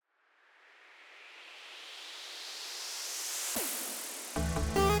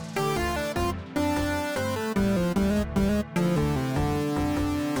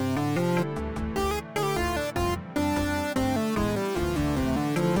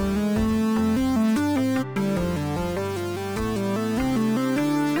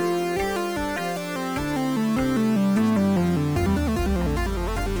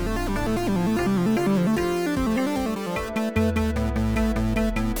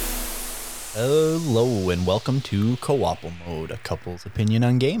Hello and welcome to Co-op Mode, a couple's opinion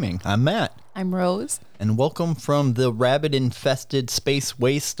on gaming. I'm Matt. I'm Rose. And welcome from the rabbit-infested space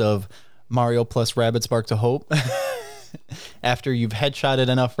waste of Mario plus Rabbids Sparks of Hope. After you've headshotted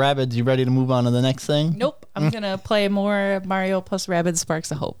enough rabbits, you ready to move on to the next thing? Nope. I'm going to play more Mario plus Rabbids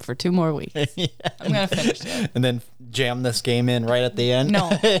Sparks of Hope for 2 more weeks. Yeah. I'm going to finish it. And then jam this game in right at the end?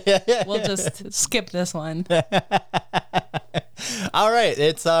 No. We'll just skip this one. All right,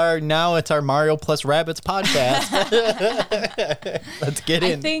 it's our Mario plus Rabbids podcast. Let's get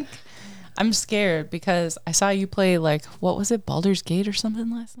in. I think I'm scared because I saw you play what was it, Baldur's Gate or something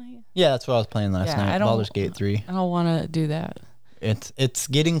last night? Yeah, that's what I was playing last night. Baldur's Gate 3. I don't want to do that. It's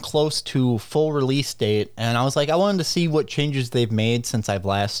getting close to full release date, and I was like, I wanted to see what changes they've made since I've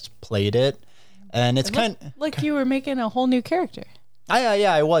last played it, and it's kind of like you were making a whole new character.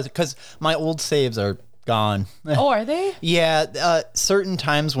 Yeah, I was, because my old saves are gone. Oh, are they? Yeah, certain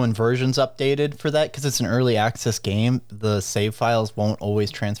times when versions updated for that, because it's an early access game, the save files won't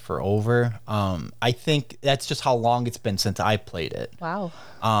always transfer over. I think that's just how long it's been since I played it. Wow.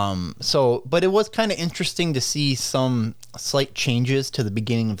 But it was kind of interesting to see some slight changes to the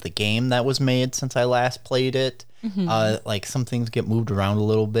beginning of the game that was made since I last played it. Mm-hmm. Like some things get moved around a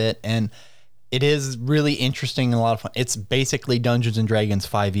little bit, and it is really interesting and a lot of fun. It's basically Dungeons and Dragons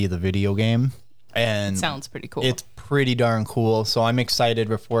 5e, the video game. And it sounds pretty cool. It's pretty darn cool. So I'm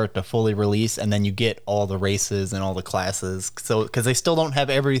excited for it to fully release, and then you get all the races and all the classes. So because they still don't have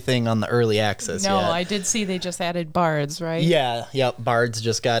everything on the early access No, yet. I did see they just added bards, right? Yeah, yep. Bards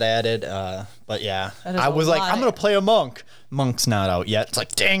just got added. But yeah, I was like, I'm gonna play a monk. Monk's not out yet. It's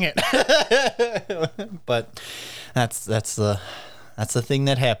like, dang it. But that's the thing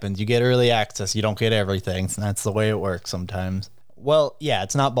that happens. You get early access, you don't get everything. So that's the way it works sometimes. Well, yeah,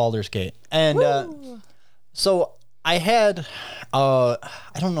 it's not Baldur's Gate. And so I had, I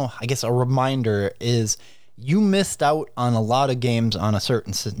don't know, I guess a reminder is you missed out on a lot of games on a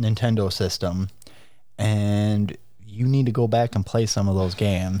certain Nintendo system, and you need to go back and play some of those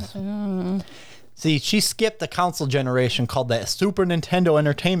games. See, she skipped the console generation called the Super Nintendo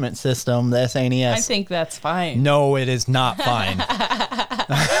Entertainment System, the SNES. I think that's fine. No, it is not fine.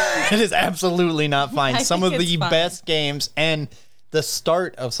 It is absolutely not fine. Some of the best games and the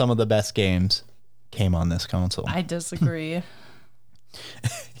start of some of the best games came on this console. I disagree.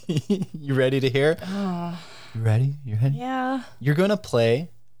 You ready to hear? You ready? You ready? Yeah. You're going to play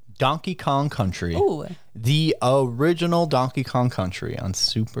Donkey Kong Country. Ooh. The original Donkey Kong Country on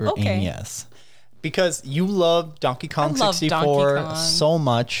Super NES. Because you love Donkey Kong 64 so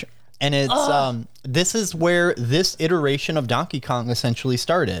much. And it's this is where this iteration of Donkey Kong essentially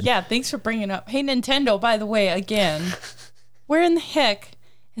started. Yeah, thanks for bringing up. Hey, Nintendo, by the way, again, where in the heck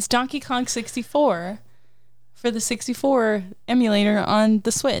is Donkey Kong 64 for the 64 emulator on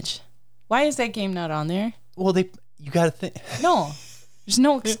the Switch? Why is that game not on there? Well, you got to think. No, there's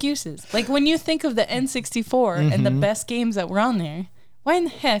no excuses. Like when you think of the N64 and the best games that were on there, why in the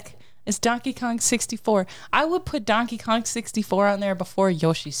heck is Donkey Kong 64? I would put Donkey Kong 64 on there before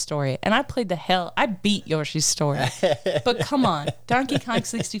Yoshi's Story. And I beat Yoshi's Story. But come on, Donkey Kong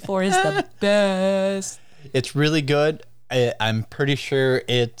 64 is the best. It's really good. I'm pretty sure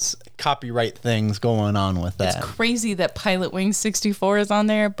it's copyright things going on with that. It's crazy that Pilot Wings 64 is on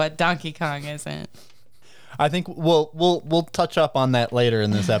there, but Donkey Kong isn't. I think we'll touch up on that later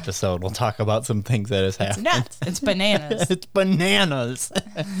in this episode. We'll talk about some things that has happened. It's nuts. It's bananas. It's bananas.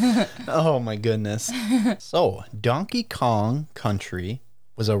 Oh my goodness. So, Donkey Kong Country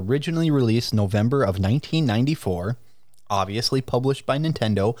was originally released November of 1994, obviously published by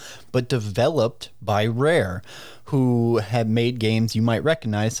Nintendo, but developed by Rare, who have made games you might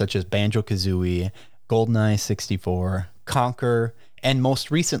recognize such as Banjo-Kazooie, GoldenEye 64, Conker, and most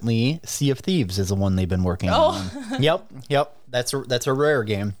recently, Sea of Thieves is the one they've been working on. Yep. That's a Rare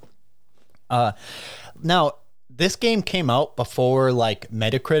game. Now, this game came out before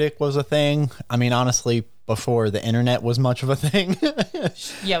Metacritic was a thing. I mean, honestly, before the internet was much of a thing.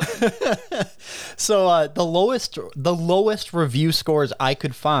 Yep. So the lowest review scores I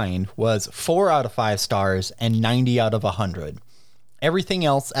could find was 4 out of 5 stars and 90 out of 100. Everything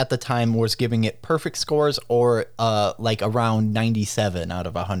else at the time was giving it perfect scores or around 97 out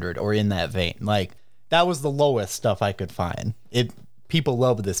of 100 or in that vein. That was the lowest stuff I could find. People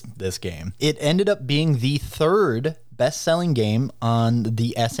love this game. It ended up being the 3rd best-selling game on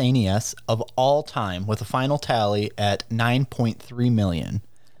the SNES of all time, with a final tally at 9.3 million.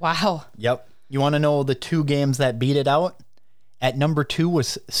 Wow. Yep. You want to know the 2 games that beat it out? At number 2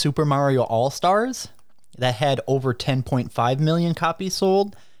 was Super Mario All-Stars. That had over 10.5 million copies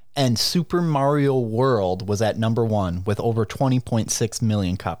sold. And Super Mario World was at number 1 with over 20.6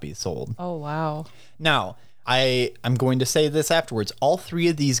 million copies sold. Oh, wow. Now, I'm going to say this afterwards. All 3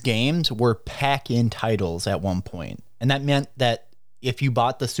 of these games were pack-in titles at one point. And that meant that if you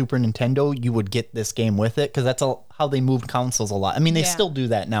bought the Super Nintendo, you would get this game with it, because that's how they moved consoles a lot. I mean, they still do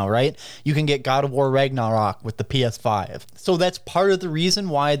that now, right? You can get God of War Ragnarok with the PS5. So that's part of the reason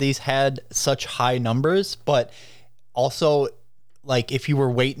why these had such high numbers. But also, like, if you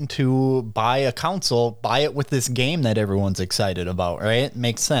were waiting to buy a console, buy it with this game that everyone's excited about, right?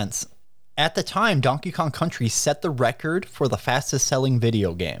 Makes sense. At the time, Donkey Kong Country set the record for the fastest selling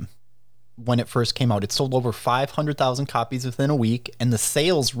video game. When it first came out, it sold over 500,000 copies within a week, and the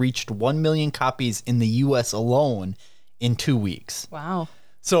sales reached 1 million copies in the US alone in 2 weeks. Wow.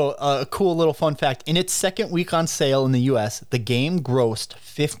 So a cool little fun fact. In its second week on sale in the US, the game grossed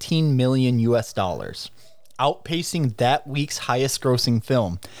 $15 million, outpacing that week's highest grossing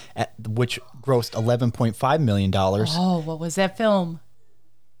film, which grossed $11.5 million. Oh, what was that film?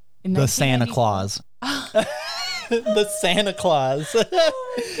 The Santa Claus. The Santa Claus.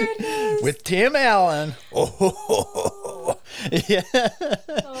 Oh, my goodness. With Tim Allen. Oh, yeah.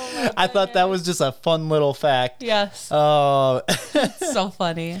 Oh, I thought that was just a fun little fact. Yes. Oh, So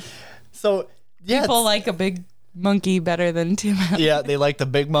funny. So, yeah. People like a big monkey better than Tim Allen. Yeah, they like the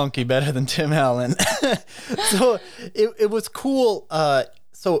big monkey better than Tim Allen. So it was cool.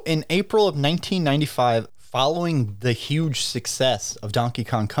 So in April of 1995, following the huge success of Donkey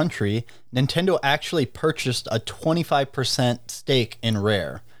Kong Country, Nintendo actually purchased a 25% stake in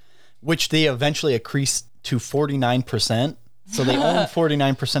Rare, which they eventually increased to 49%. So they own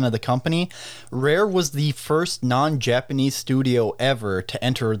 49% of the company. Rare was the first non-Japanese studio ever to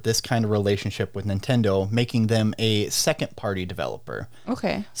enter this kind of relationship with Nintendo, making them a second-party developer.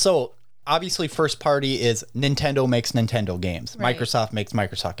 Okay. So obviously first party is Nintendo makes Nintendo games. Right. Microsoft makes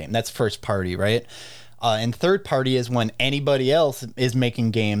Microsoft games. That's first party, right? And third party is when anybody else is making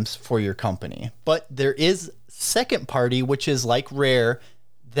games for your company. But there is second party, which is like Rare,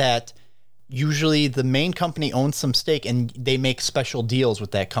 that usually the main company owns some stake and they make special deals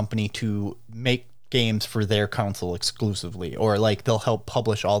with that company to make games for their console exclusively, or like they'll help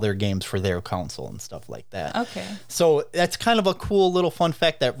publish all their games for their console and stuff like that. Okay. So that's kind of a cool little fun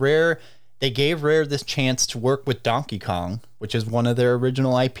fact that they gave Rare this chance to work with Donkey Kong, which is one of their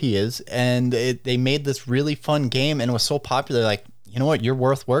original IPs, and they made this really fun game, and it was so popular, like, you know what, you're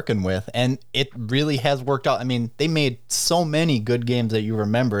worth working with. And it really has worked out. I mean, they made so many good games that you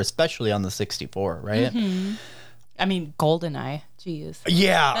remember, especially on the 64, right? Mm-hmm. I mean, GoldenEye. Jeez.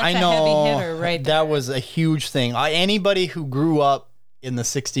 Yeah, That's I know. a heavy hitter right there. That was a huge thing. Anybody who grew up in the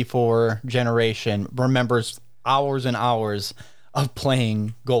 64 generation remembers hours and hours of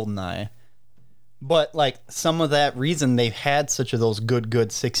playing GoldenEye. But like some of that reason they've had such of those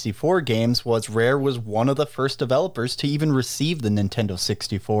good 64 games was Rare was one of the first developers to even receive the Nintendo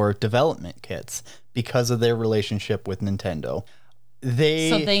 64 development kits because of their relationship with Nintendo. So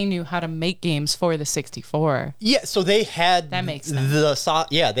they knew how to make games for the 64. Yeah, so they had that makes sense.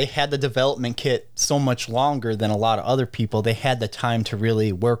 They had the development kit so much longer than a lot of other people. They had the time to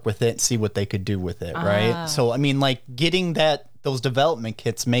really work with it and see what they could do with it, right? So I mean, like getting those development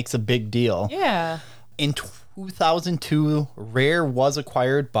kits makes a big deal. Yeah. In 2002, Rare was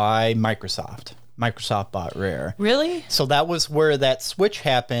acquired by Microsoft. Microsoft bought Rare. Really? So that was where that switch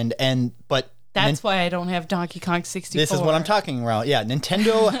happened, That's why I don't have Donkey Kong 64. This is what I'm talking about. Yeah,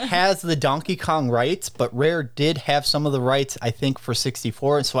 Nintendo has the Donkey Kong rights, but Rare did have some of the rights, I think, for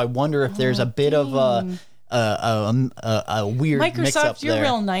 64. And so I wonder if there's a bit of a weird Microsoft, mix-up there. you're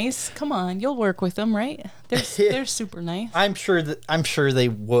real nice. Come on, you'll work with them, right? They're super nice. I'm sure they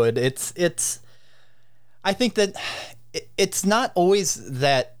would. I think that it's not always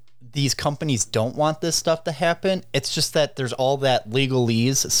that these companies don't want this stuff to happen. It's just that there's all that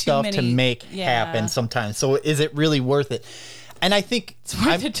legalese stuff to make happen sometimes. So is it really worth it? And I think it's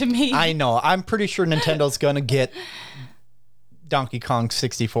worth it to me. I know. I'm pretty sure Nintendo's going to get Donkey Kong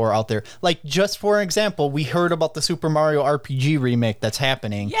 64 out there. Like, just for example, we heard about the Super Mario RPG remake that's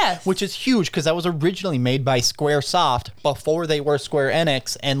happening. Yes. Which is huge because that was originally made by Squaresoft before they were Square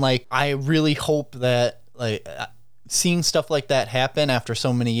Enix. And like, I really hope that like seeing stuff like that happen after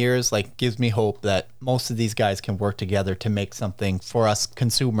so many years, like, gives me hope that most of these guys can work together to make something for us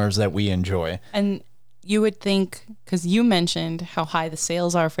consumers that we enjoy. And you would think, because you mentioned how high the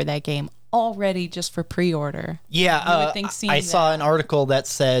sales are for that game already just for pre-order. Yeah, I saw an article that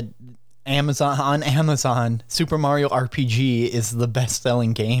said Amazon, Super Mario RPG is the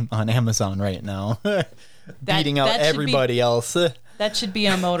best-selling game on Amazon right now, beating out everybody else. That should be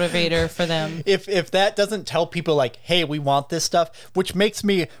a motivator for them. If that doesn't tell people like, hey, we want this stuff, which reminds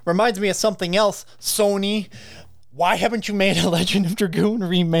me of something else, Sony, why haven't you made a Legend of Dragoon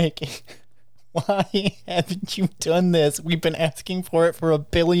remake? Why haven't you done this? We've been asking for it for 1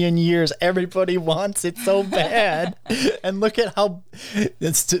 billion years. Everybody wants it so bad. And look at how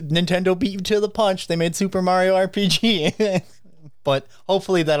Nintendo beat you to the punch. They made Super Mario RPG. But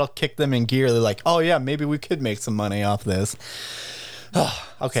hopefully that'll kick them in gear. They're like, oh yeah, maybe we could make some money off this.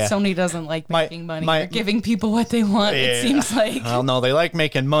 Okay. Sony doesn't like making money or giving people what they want, it seems like. Well, no, they like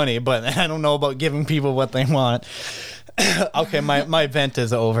making money, but I don't know about giving people what they want. Okay, my vent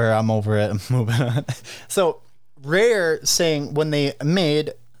is over. I'm over it. I'm moving on. So, Rare saying when they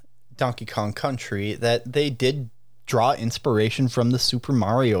made Donkey Kong Country that they did draw inspiration from the Super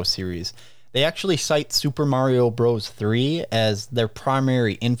Mario series. They actually cite Super Mario Bros. 3 as their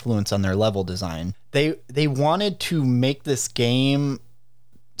primary influence on their level design. They wanted to make this game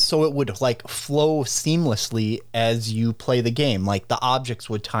so it would like flow seamlessly as you play the game. Like the objects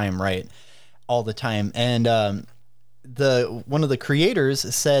would time right all the time. And one of the creators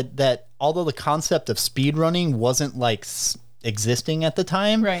said that although the concept of speedrunning wasn't like existing at the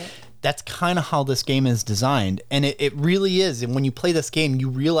time, right, that's kind of how this game is designed. And it really is. And when you play this game, you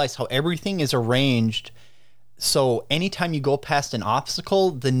realize how everything is arranged. So anytime you go past an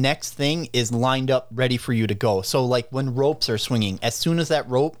obstacle, the next thing is lined up ready for you to go. So like when ropes are swinging, as soon as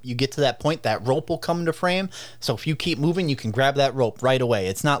you get to that point, that rope will come into frame. So if you keep moving, you can grab that rope right away.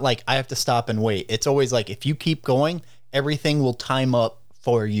 It's not like I have to stop and wait. It's always like if you keep going, everything will time up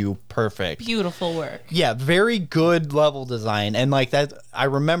for you perfect. Beautiful work. Yeah, very good level design. And like that, I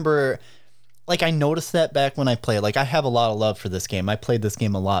remember, like I noticed that back when I played. Like I have a lot of love for this game. I played this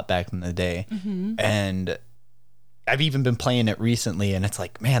game a lot back in the day. Mm-hmm. And I've even been playing it recently, and it's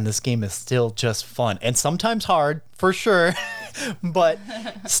like, man, this game is still just fun. And sometimes hard, for sure, but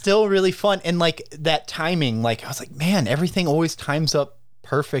still really fun. And like that timing, like I was like, man, everything always times up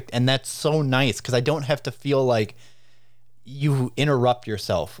perfect. And that's so nice because I don't have to feel like you interrupt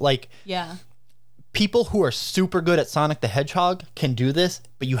yourself. Like, yeah, people who are super good at Sonic the Hedgehog can do this,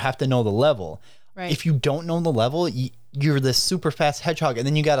 but you have to know the level. Right. If you don't know the level, you're this super fast hedgehog, and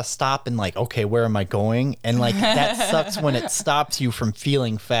then you got to stop and like, okay, where am I going? And like that sucks when it stops you from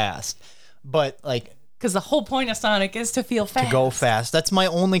feeling fast. But like, because the whole point of Sonic is to feel fast. To go fast. That's my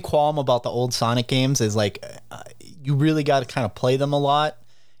only qualm about the old Sonic games is like, you really got to kind of play them a lot.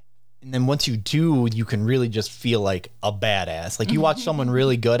 And then once you do, you can really just feel like a badass. Like you watch someone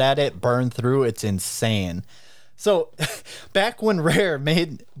really good at it, burn through, it's insane. So back when Rare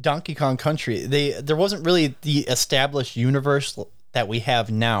made Donkey Kong Country, there wasn't really the established universe that we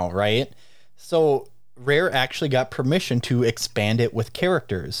have now, right? So Rare actually got permission to expand it with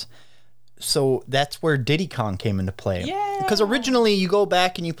characters. So that's where Diddy Kong came into play. Yeah. Because originally you go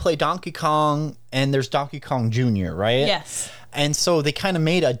back and you play Donkey Kong and there's Donkey Kong Jr., right? Yes. And so they kind of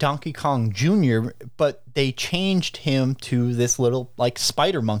made a Donkey Kong Jr., but they changed him to this little like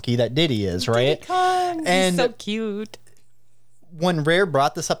spider monkey that Diddy is, right? Diddy Kong, and he's so cute. When Rare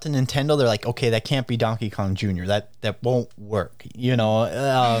brought this up to Nintendo, they're like, okay, that can't be Donkey Kong Jr. That won't work, you know.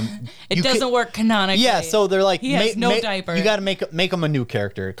 It doesn't work canonically. Yeah, so they're like, he has no diaper. You got to make him a new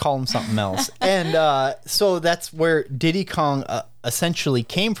character, call him something else, and so that's where Diddy Kong essentially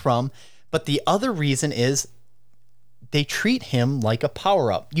came from. But the other reason is they treat him like a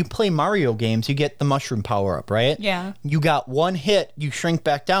power-up. You play Mario games, you get the mushroom power-up, right? Yeah. You got one hit, you shrink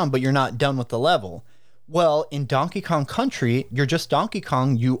back down, but you're not done with the level. Well, in Donkey Kong Country, you're just Donkey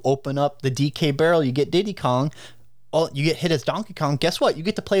Kong. You open up the DK barrel, you get Diddy Kong. Oh, you get hit as Donkey Kong. Guess what? You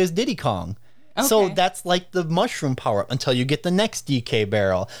get to play as Diddy Kong. Okay. So that's like the mushroom power-up until you get the next DK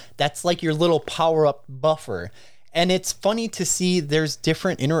barrel. That's like your little power-up buffer. And it's funny to see there's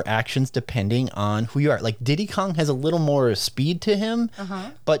different interactions depending on who you are. Like Diddy Kong has a little more speed to him,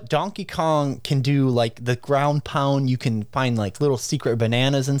 but Donkey Kong can do like the ground pound. You can find like little secret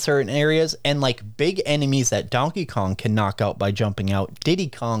bananas in certain areas, and like big enemies that Donkey Kong can knock out by jumping out, Diddy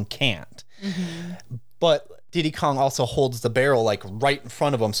Kong can't. But Diddy Kong also holds the barrel like right in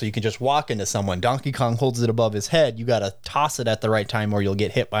front of him, so you can just walk into someone. Donkey Kong holds it above his head. You got to toss it at the right time or you'll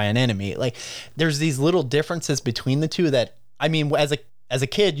get hit by an enemy. Like there's these little differences between the two that, I mean, as a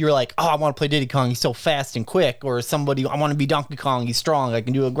kid, you're like, oh, I want to play Diddy Kong. He's so fast and quick. Or somebody, I want to be Donkey Kong. He's strong. I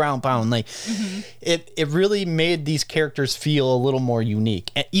can do a ground pound. Like it really made these characters feel a little more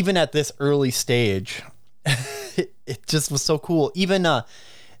unique. And even at this early stage, it just was so cool. Even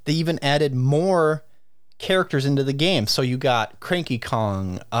they even added more characters into the game. So you got Cranky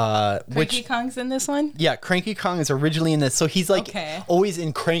Kong. Cranky Kong's in this one? Yeah, Cranky Kong is originally in this. So he's like always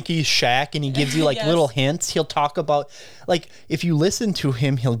in Cranky's shack, and he gives you like yes. little hints. He'll talk about, like, if you listen to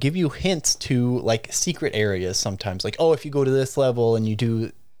him, he'll give you hints to like secret areas sometimes. Like, oh, if you go to this level and you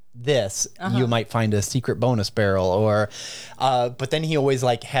do this, you might find a secret bonus barrel, or but then he always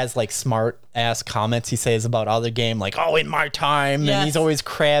like has like smart ass comments he says about other game, like, oh, in my time, and he's always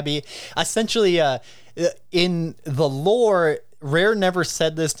crabby. Essentially, in the lore, Rare never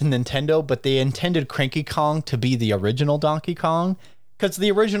said this to Nintendo, but they intended Cranky Kong to be the original Donkey Kong, because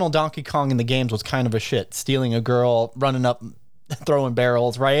the original Donkey Kong in the games was kind of a shit, stealing a girl, running up, throwing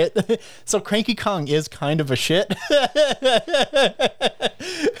barrels, right? So Cranky Kong is kind of a shit.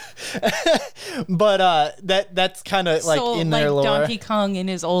 But that's kind of like in their lore. Donkey Kong in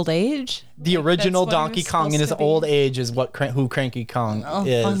his old age? The original Donkey Kong in his old age is who Cranky Kong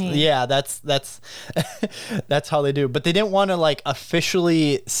is. Funny. Yeah, that's that's how they do. But they didn't want to like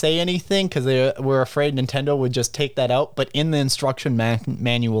officially say anything because they were afraid Nintendo would just take that out. But in the instruction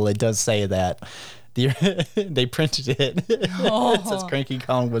manual, it does say that. They printed it. It says Cranky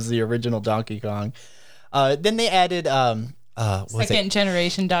Kong was the original Donkey Kong. Then they added second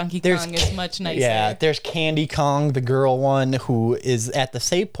generation Donkey Kong is much nicer. Yeah, there's Candy Kong, the girl one, who is at the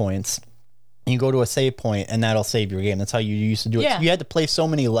save points. You go to a save point and that'll save your game. That's how you used to do it. Yeah. So you had to play so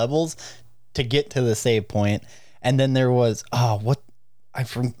many levels to get to the save point. And then there was I'm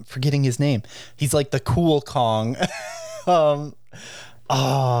forgetting his name. He's like the cool Kong.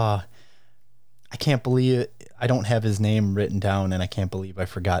 I can't believe it. I don't have his name written down, and I can't believe I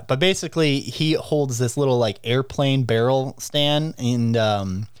forgot. But basically, he holds this little like airplane barrel stand,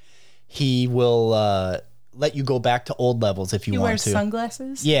 and he will let you go back to old levels if you want to. He wears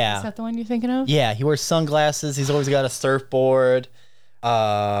sunglasses? Yeah. Is that the one you're thinking of? Yeah, he wears sunglasses. He's always got a surfboard.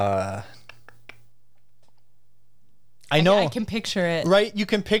 I know. I can picture it. Right? You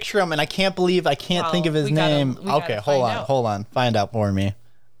can picture him, and I can't believe I can't think of his name. Okay, hold on. Find out for me.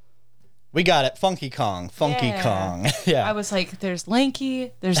 We got it. Funky Kong. Yeah. I was like, there's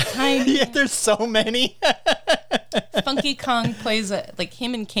Lanky, there's Tiny. Yeah, there's so many. Funky Kong plays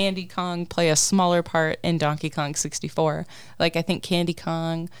him and Candy Kong play a smaller part in Donkey Kong 64. Like, I think Candy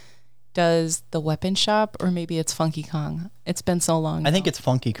Kong does the weapon shop, or maybe it's Funky Kong. It's been so long now. I think it's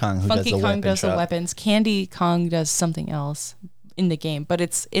Funky Kong who does the weapon shop. Funky Kong does the weapons. Candy Kong does something else in the game, but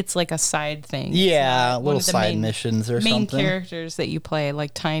it's like a side thing. Yeah, little side missions or something. Main characters that you play,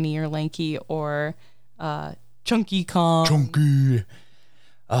 like Tiny or Lanky or Chunky Kong. Chunky.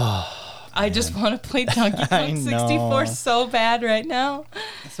 Oh, I just want to play Donkey Kong 64 so bad right now.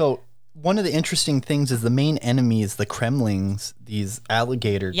 So one of the interesting things is the main enemies, the Kremlings, these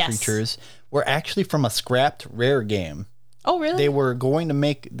alligator creatures, were actually from a scrapped Rare game. Oh, really? They were going to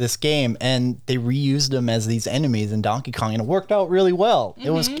make this game, and they reused them as these enemies in Donkey Kong, and it worked out really well.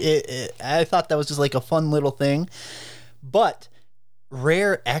 Mm-hmm. I thought that was just like a fun little thing. But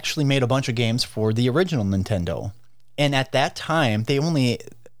Rare actually made a bunch of games for the original Nintendo. And at that time, they only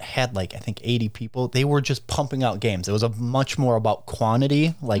had like, I think 80 people. They were just pumping out games. It was much more about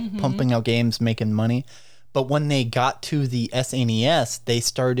quantity, like pumping out games, making money. But when they got to the SNES, they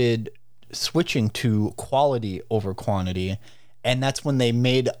started switching to quality over quantity, and that's when they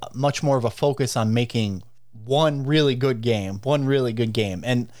made much more of a focus on making one really good game,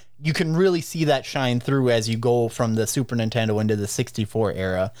 and you can really see that shine through as you go from the Super Nintendo into the 64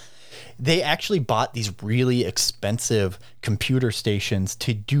 era. They actually bought these really expensive computer stations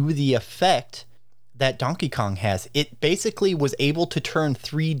to do the effect that Donkey Kong has. It basically was able to turn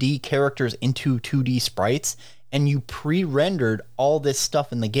 3D characters into 2D sprites, and you pre-rendered all this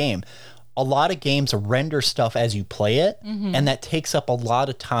stuff in the game. A lot of games render stuff as you play it, and that takes up a lot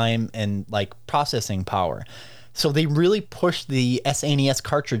of time and like processing power. So they really pushed the SNES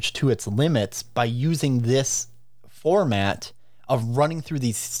cartridge to its limits by using this format of running through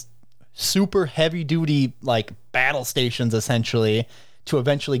these super heavy duty like battle stations essentially to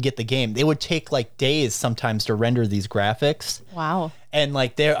eventually get the game. They would take like days sometimes to render these graphics. Wow. And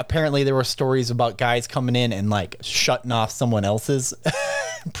like there were stories about guys coming in and like shutting off someone else's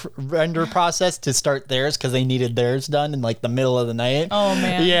render process to start theirs because they needed theirs done in like the middle of the night. Oh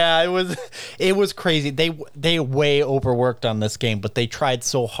man. Yeah, it was crazy. They way overworked on this game, but they tried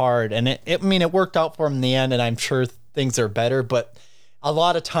so hard, and it worked out for them in the end, and I'm sure things are better, but a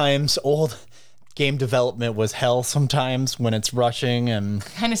lot of times old game development was hell sometimes when it's rushing, and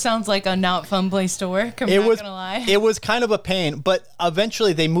kind of sounds like a not fun place to work. I'm not gonna lie. It was kind of a pain, but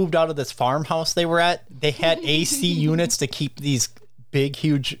eventually they moved out of this farmhouse they were at. They had AC units to keep these big,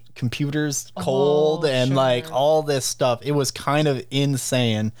 huge computers cold, and like all this stuff. It was kind of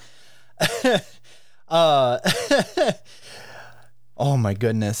insane. Oh my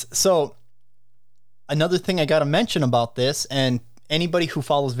goodness. So another thing I got to mention about this, and anybody who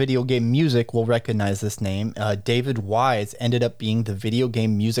follows video game music will recognize this name. David Wise ended up being the video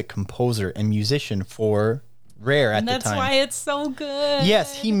game music composer and musician for Rare at the time. That's why it's so good.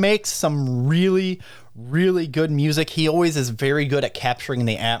 Yes, he makes some really, really good music. He always is very good at capturing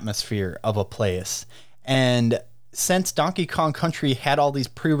the atmosphere of a place. And since Donkey Kong Country had all these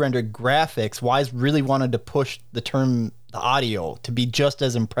pre-rendered graphics, Wise really wanted to push the audio to be just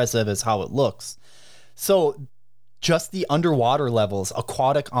as impressive as how it looks. So just the underwater levels,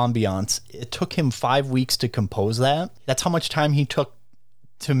 aquatic ambiance, it took him 5 weeks to compose that. That's how much time he took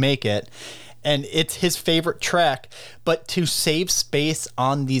to make it. And it's his favorite track. But to save space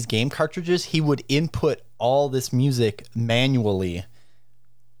on these game cartridges, he would input all this music manually.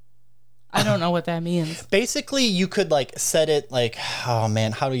 I don't know what that means. Basically, you could like set it like, oh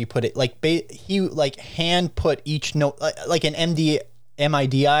man, how do you put it? Like he like hand put each note like an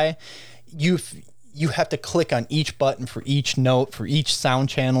MIDI. You have to click on each button for each note for each sound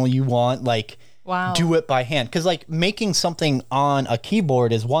channel you want. Like, wow. Do it by hand, because like making something on a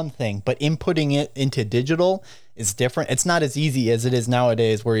keyboard is one thing, but inputting it into digital is different. It's not as easy as it is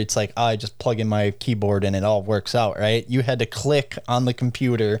nowadays, where it's like, I just plug in my keyboard and it all works out, right? You had to click on the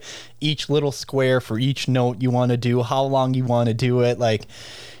computer each little square for each note you want to do, how long you want to do it. Like,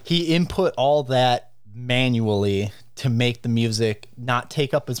 he input all that manually to make the music not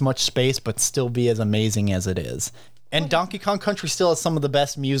take up as much space but still be as amazing as it is. And Donkey Kong Country still has some of the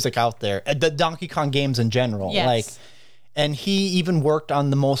best music out there. The Donkey Kong games in general. Yes. Like, and he even worked on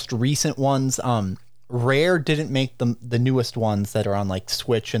the most recent ones. Rare didn't make the newest ones that are on like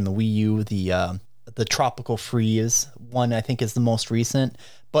Switch and the Wii U. The Tropical Freeze one, I think, is the most recent.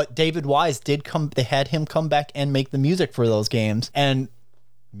 But David Wise did come. They had him come back and make the music for those games. And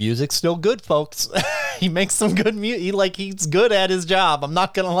music's still good, folks. He makes some good music. He's good at his job. I'm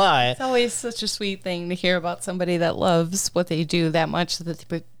not gonna lie. It's always such a sweet thing to hear about somebody that loves what they do that much,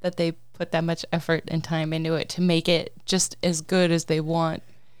 that they put that much effort and time into it to make it just as good as they want.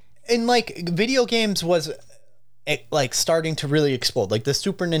 And like video games was like starting to really explode. Like the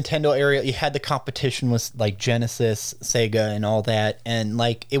Super Nintendo area, you had the competition with like Genesis, Sega, and all that, and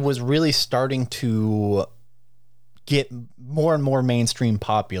like it was really starting to get more and more mainstream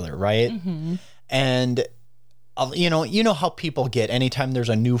popular, right? Mm-hmm. And you know how people get anytime there's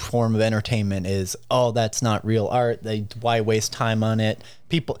a new form of entertainment is, oh, that's not real art. Why waste time on it?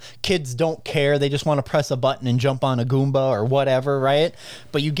 Kids don't care. They just want to press a button and jump on a Goomba or whatever, right?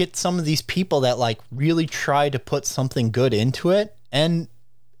 But you get some of these people that like really try to put something good into it, and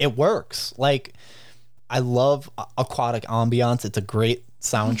it works. Like, I love aquatic ambiance. It's a great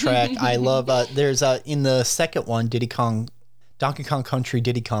soundtrack. I love there's in the second one, Donkey Kong Country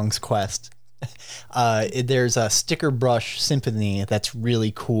Diddy Kong's Quest. There's a sticker brush symphony that's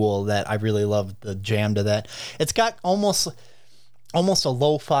really cool that I really love the jam to that. It's got almost a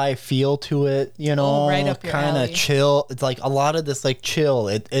lo-fi feel to it, you know, right up your kind of alley. chill. It's like a lot of this like chill.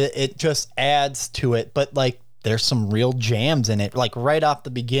 It just adds to it, but like there's some real jams in it. Like right off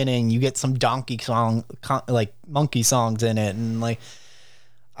the beginning, you get some Donkey Kong like monkey songs in it, and like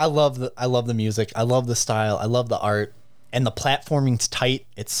I love the music. I love the style. I love the art. And the platforming's tight.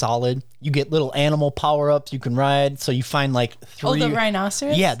 It's solid. You get little animal power-ups you can ride. So you find like 3... Oh, the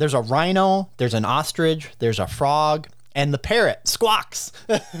rhinoceros? Yeah, there's a rhino, there's an ostrich, there's a frog, and the parrot squawks.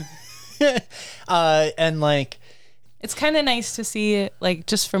 And like... It's kind of nice to see, like,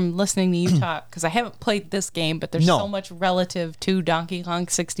 just from listening to you talk, because I haven't played this game, but there's so much relative to Donkey Kong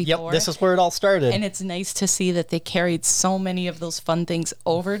 64. Yep, this is where it all started. And it's nice to see that they carried so many of those fun things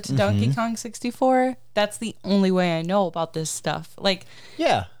over to Donkey Kong 64. That's the only way I know about this stuff. Like,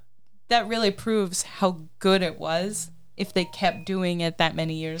 yeah, that really proves how good it was if they kept doing it that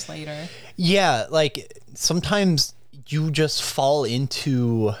many years later. Yeah, like, sometimes you just fall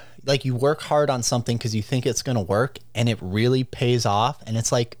into... Like, you work hard on something because you think it's going to work, and it really pays off. And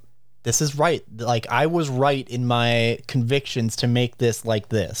it's like, this is right. Like, I was right in my convictions to make this like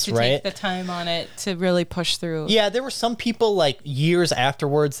this, to right? Take the time on it to really push through. Yeah, there were some people, like, years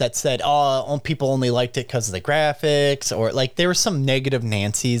afterwards that said, oh, people only liked it because of the graphics. Or, like, there were some negative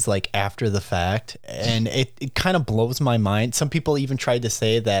Nancy's, like, after the fact. And it kind of blows my mind. Some people even tried to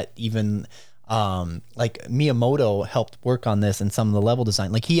say that even... like Miyamoto helped work on this and some of the level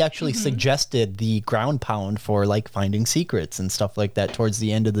design. Like he actually suggested the ground pound for like finding secrets and stuff like that towards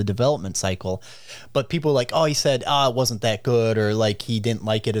the end of the development cycle. But people were like, oh, he said, it wasn't that good, or like he didn't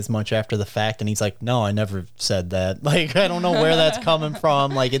like it as much after the fact. And he's like, no, I never said that. Like, I don't know where that's coming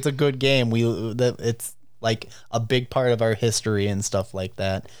from. Like, it's a good game. It's like a big part of our history and stuff like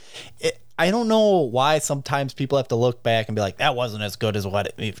that. I don't know why sometimes people have to look back and be like, that wasn't as good as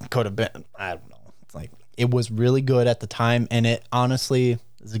what it could have been. I don't know. It's like, it was really good at the time, and it honestly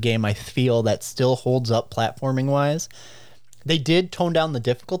is a game I feel that still holds up platforming wise. They did tone down the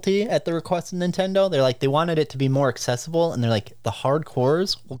difficulty at the request of Nintendo. They're like, they wanted it to be more accessible, and they're like, the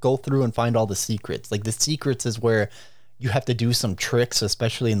hardcores will go through and find all the secrets. Like, the secrets is where you have to do some tricks,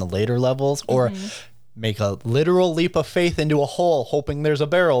 especially in the later levels, or make a literal leap of faith into a hole, hoping there's a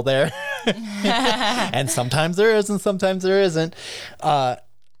barrel there. And sometimes there is, and sometimes there isn't. But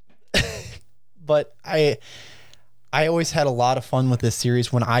I always had a lot of fun with this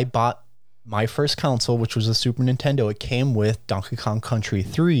series. When I bought my first console, which was a Super Nintendo, it came with Donkey Kong Country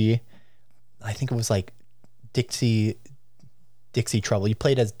 3. I think it was like Dixie Trouble. You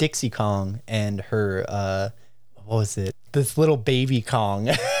played as Dixie Kong and her, what was it? This little baby Kong,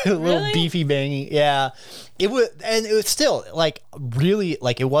 little beefy bangy. Yeah, it was still like really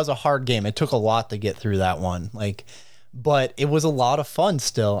like it was a hard game. It took a lot to get through that one. Like, but it was a lot of fun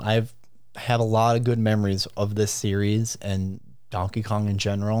still. I've had a lot of good memories of this series and Donkey Kong in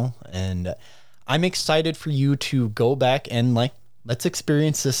general, and I'm excited for you to go back and like let's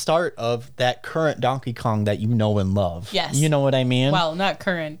experience the start of that current Donkey Kong that you know and love. Yes. You know what I mean? Well, not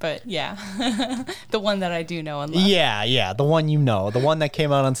current, but yeah. The one that I do know and love. Yeah, the one you know, the one that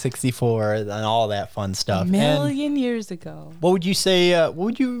came out on 64 and all that fun stuff. A million years ago. What would you say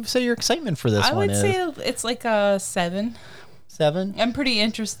your excitement for this one is? I would say it's like a 7. 7? I'm pretty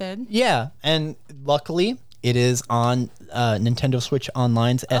interested. Yeah, and luckily it is on Nintendo Switch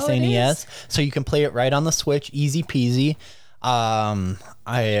Online's SNES, so you can play it right on the Switch, easy peasy. And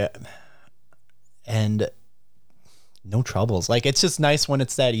no troubles. Like, it's just nice when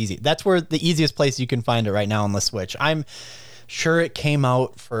it's that easy. That's where the easiest place you can find it right now on the Switch. I'm sure it came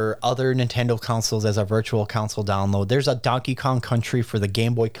out for other Nintendo consoles as a virtual console download. There's a Donkey Kong Country for the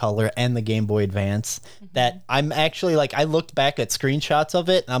Game Boy Color and the Game Boy Advance that I'm actually like, I looked back at screenshots of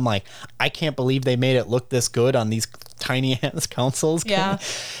it and I'm like, I can't believe they made it look this good on these tiny ass consoles. Yeah.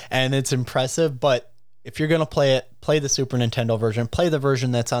 And it's impressive, but if you're going to play it, play the Super Nintendo version, play the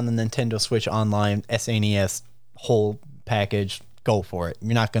version that's on the Nintendo Switch Online, SNES whole package, go for it.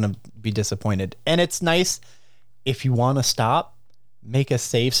 You're not going to be disappointed. And it's nice if you want to stop, make a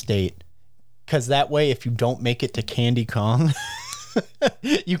save state. Because that way, if you don't make it to Candy Kong,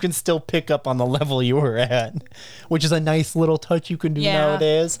 you can still pick up on the level you were at, which is a nice little touch you can do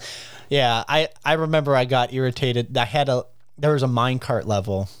nowadays. Yeah, I remember I got irritated. There was a minecart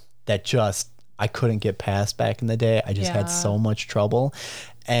level that I couldn't get past back in the day. I just had so much trouble.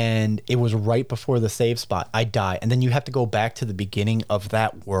 And it was right before the save spot. I die. And then you have to go back to the beginning of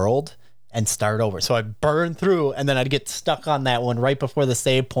that world and start over. So I burned through and then I'd get stuck on that one right before the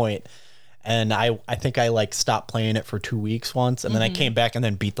save point. And I think I like stopped playing it for 2 weeks once. And then I came back and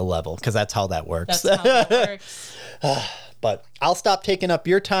then beat the level because that's how that works. That's how that works. But I'll stop taking up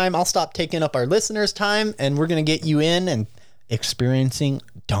your time. I'll stop taking up our listeners' time. And we're going to get you in and experiencing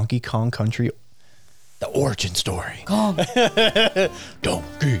Donkey Kong Country. The origin story. Kong.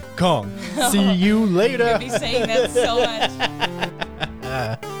 Donkey Kong. See you later. You'll be saying that so much.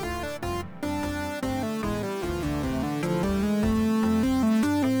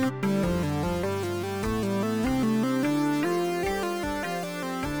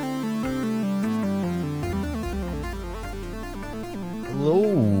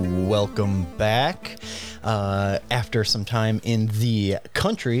 Hello, welcome back. After some time in the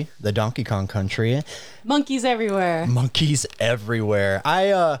country, the Donkey Kong Country. Monkeys everywhere. Monkeys everywhere.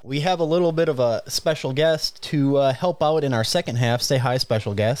 We have a little bit of a special guest to help out in our second half. Say hi,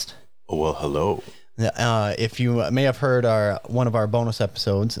 special guest. Oh, well, hello. If you may have heard one of our bonus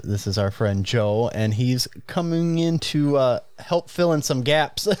episodes, this is our friend Joe, and he's coming in to help fill in some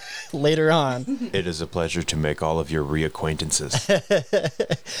gaps later on. It is a pleasure to make all of your reacquaintances.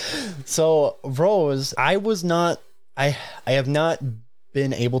 So, Rose, I have not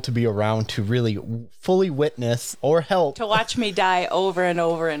been able to be around to really fully witness or help. To watch me die over and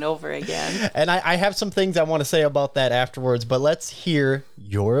over and over again. And I have some things I want to say about that afterwards, but let's hear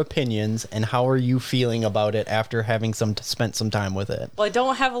your opinions and how are you feeling about it after having spent some time with it? Well, I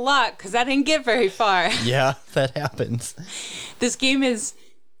don't have a lot because I didn't get very far. Yeah, that happens. This game is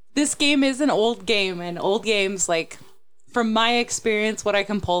an old game, and old games, like, from my experience, what I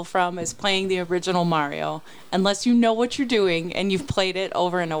can pull from is playing the original Mario. Unless you know what you're doing and you've played it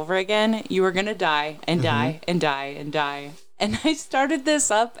over and over again, you are going to die and die and die and die. And I started this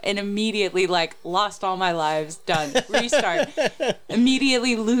up and immediately, like, lost all my lives. Done. Restart.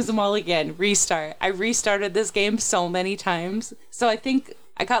 Immediately lose them all again. Restart. I restarted this game so many times. So I think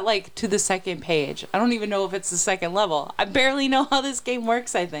I got, like, to the second page. I don't even know if it's the second level. I barely know how this game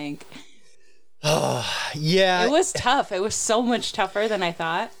works, I think. Yeah. It was tough. It was so much tougher than I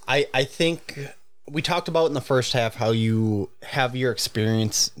thought. I think we talked about in the first half how you have your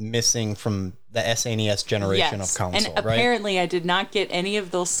experience missing from the SNES generation of console, and apparently I did not get any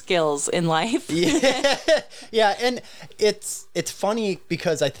of those skills in life. Yeah, and it's funny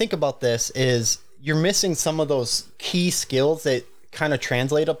because I think about this is you're missing some of those key skills that kind of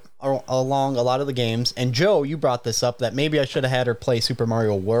translate along a lot of the games. And Joe, you brought this up that maybe I should have had her play Super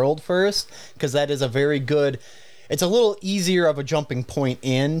Mario World first, because that is a very good... It's a little easier of a jumping point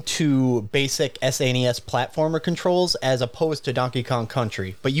into basic SNES platformer controls as opposed to Donkey Kong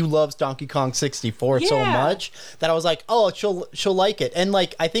Country. But you loves Donkey Kong 64 so much that I was like, oh, she'll like it. And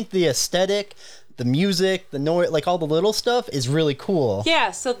like I think the aesthetic, the music, the noise, like all the little stuff is really cool.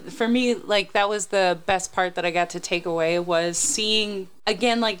 Yeah, so for me, like that was the best part that I got to take away was seeing,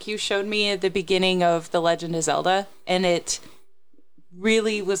 again, like you showed me at the beginning of The Legend of Zelda, and it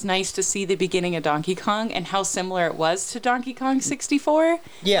really was nice to see the beginning of Donkey Kong and how similar it was to Donkey Kong 64.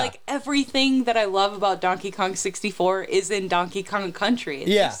 Yeah. Like everything that I love about Donkey Kong 64 is in Donkey Kong Country. It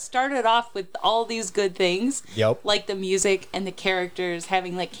just started off with all these good things. Yep. Like the music and the characters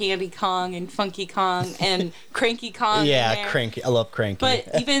having like Candy Kong and Funky Kong and Cranky Kong. Yeah, Cranky. I love Cranky.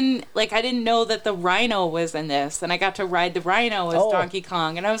 But even like I didn't know that the Rhino was in this, and I got to ride the Rhino as Donkey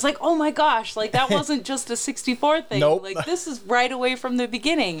Kong, and I was like, oh my gosh, like that wasn't just a 64 thing. Nope. Like this is right away from the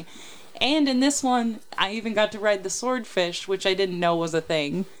beginning. And in this one, I even got to ride the swordfish, which I didn't know was a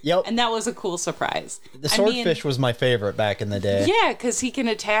thing. Yep. And that was a cool surprise. The swordfish was my favorite back in the day. Yeah, because he can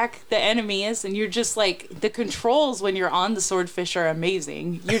attack the enemies, and you're just like, the controls when you're on the swordfish are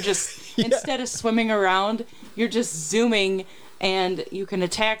amazing. You're just, instead of swimming around, you're just zooming, and you can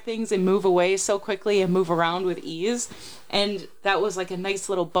attack things and move away so quickly and move around with ease. And that was like a nice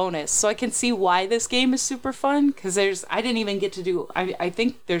little bonus. So I can see why this game is super fun, because I didn't even get to do, I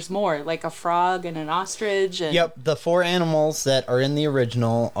think there's more, like a frog and an ostrich. And Yep, the 4 animals that are in the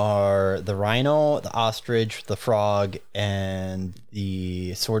original are the rhino, the ostrich, the frog, and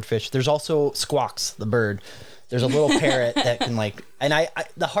the swordfish. There's also Squawks, the bird. There's a little parrot that can like, and I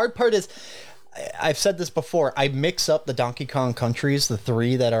the hard part is, I've said this before, I mix up the Donkey Kong countries, the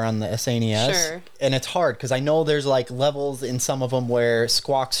 3 that are on the SNES. Sure. And it's hard because I know there's like levels in some of them where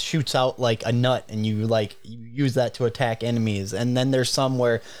Squawks shoots out like a nut and you use that to attack enemies. And then there's some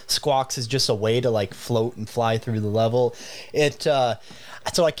where Squawks is just a way to like float and fly through the level. So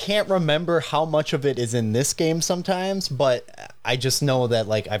I can't remember how much of it is in this game sometimes, but I just know that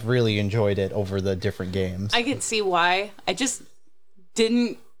like I've really enjoyed it over the different games. I can see why. I just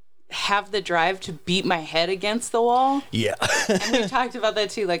didn't have the drive to beat my head against the wall. Yeah. And we talked about that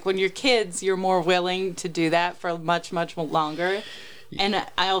too. Like when you're kids, you're more willing to do that for much, much longer. And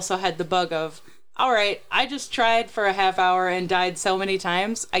I also had the bug of, all right, I just tried for a half hour and died so many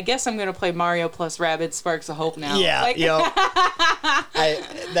times. I guess I'm going to play Mario plus Rabbids Sparks of Hope now. Yeah, like,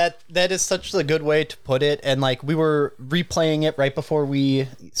 that is such a good way to put it. And like we were replaying it right before we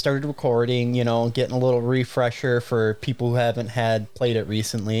started recording, getting a little refresher for people who haven't had played it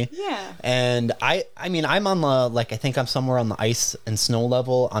recently. Yeah. And I mean, I'm on the, I think I'm somewhere on the ice and snow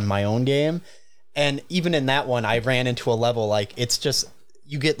level on my own game. And even in that one, I ran into a level, like it's just,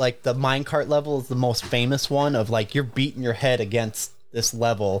 you get like the minecart level is the most famous one of like you're beating your head against this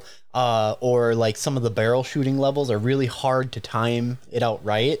level, or like some of the barrel shooting levels are really hard to time it out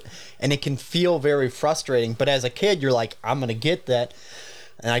right, and it can feel very frustrating. But as a kid, you're like, I'm gonna get that,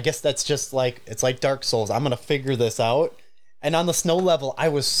 and I guess that's just like, it's like Dark Souls. I'm gonna figure this out. And on the snow level, I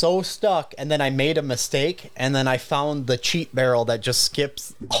was so stuck, and then I made a mistake, and then I found the cheat barrel that just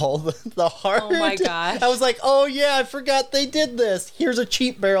skips all the hard. Oh my gosh. I was like, oh yeah, I forgot they did this. Here's a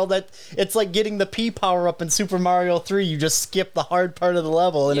cheat barrel that, it's like getting the P power up in Super Mario 3. You just skip the hard part of the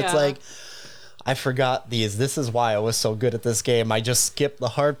level, and it's like, I forgot these. This is why I was so good at this game. I just skipped the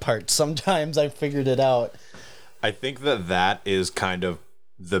hard part. Sometimes I figured it out. I think that is kind of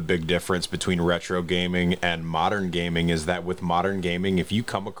the big difference between retro gaming and modern gaming, is that with modern gaming, if you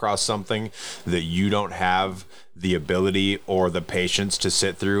come across something that you don't have the ability or the patience to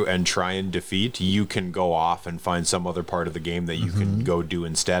sit through and try and defeat, you can go off and find some other part of the game that you can go do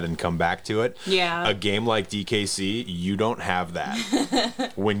instead and come back to it. Yeah. A game like DKC, you don't have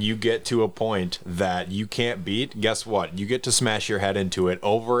that. When you get to a point that you can't beat, guess what? You get to smash your head into it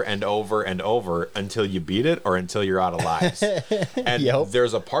over and over and over until you beat it or until you're out of lives. And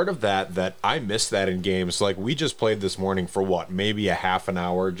there's a part of that I miss that in games. Like we just played this morning for what, maybe a half an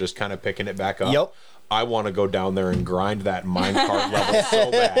hour, just kind of picking it back up. I want to go down there and grind that minecart level so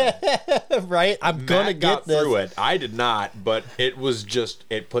bad. Right? I'm going to get this. Through it. I did not, but it was just,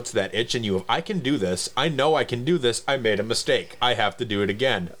 it puts that itch in you of, I can do this. I know I can do this. I made a mistake. I have to do it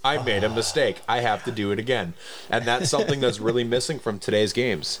again. I made a mistake. I have to do it again. And that's something that's really missing from today's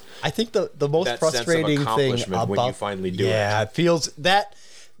games. I think the most that frustrating sense of thing accomplishment about when you finally do it. Yeah, it feels that,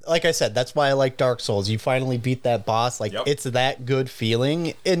 like I said, that's why I like Dark Souls. You finally beat that boss. Like, it's that good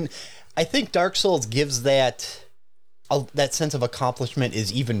feeling. And I think Dark Souls gives that sense of accomplishment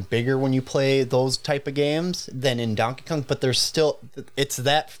is even bigger when you play those type of games than in Donkey Kong, but there's still, it's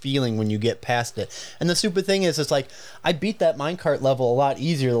that feeling when you get past it. And the stupid thing is, it's like, I beat that minecart level a lot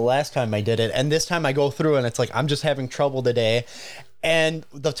easier the last time I did it, and this time I go through and it's like, I'm just having trouble today. And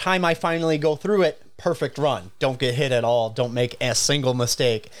the time I finally go through it, perfect run. Don't get hit at all. Don't make a single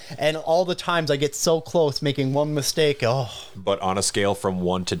mistake. And all the times I get so close making one mistake. But on a scale from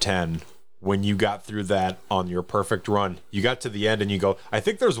 1 to 10, when you got through that on your perfect run, you got to the end and you go, I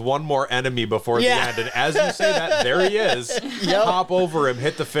think there's one more enemy before the end. And as you say that, there he is. Hop over him,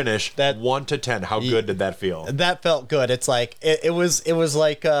 hit the finish. That 1 to 10. How good did that feel? That felt good. It's like, it was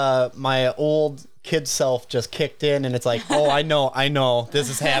like my old kid self just kicked in, and it's like, oh, I know this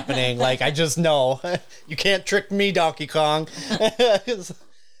is happening. Like, I just know. You can't trick me, Donkey Kong.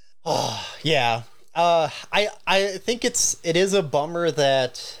 Oh, yeah. I think it is a bummer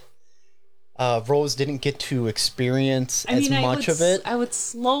that Rose didn't get to experience much of it. I would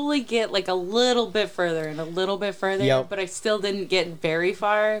slowly get like a little bit further and a little bit further, but I still didn't get very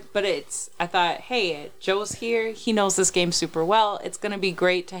far. But I thought, hey, Joe's here. He knows this game super well. It's going to be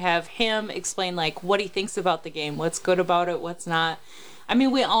great to have him explain like what he thinks about the game, what's good about it, what's not. I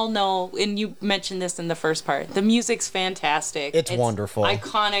mean, we all know, and you mentioned this in the first part, the music's fantastic. It's wonderful.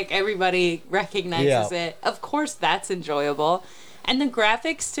 Iconic. Everybody recognizes it. Of course, that's enjoyable. And the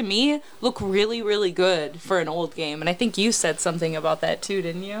graphics, to me, look really, really good for an old game. And I think you said something about that, too,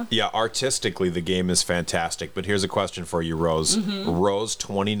 didn't you? Yeah, artistically, the game is fantastic. But here's a question for you, Rose. Rose,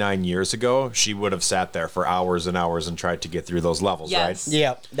 29 years ago, she would have sat there for hours and hours and tried to get through those levels, right?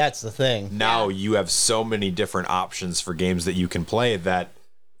 Yeah, that's the thing. Now you have so many different options for games that you can play that,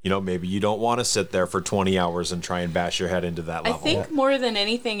 maybe you don't want to sit there for 20 hours and try and bash your head into that level. I think more than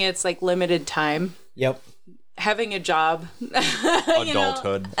anything, it's like limited time. Yep. Having a job,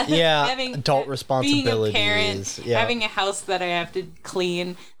 adulthood, adult responsibilities, being a parent, having a house that I have to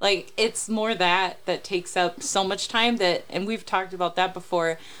clean, like it's more that takes up so much time and we've talked about that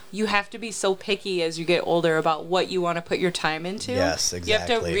before. You have to be so picky as you get older about what you want to put your time into. Yes, exactly. You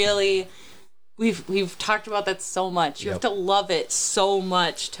have to really. We've talked about that so much. You have to love it so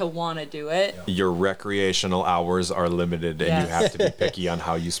much to want to do it. Your recreational hours are limited, and you have to be picky on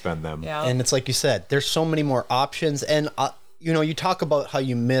how you spend them. Yeah. And it's like you said, there's so many more options. And, you talk about how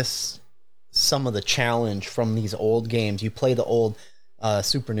you miss some of the challenge from these old games. You play the old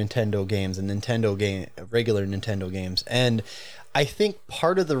Super Nintendo games and regular Nintendo games. And I think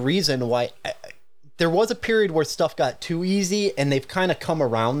part of the reason why... there was a period where stuff got too easy, and they've kind of come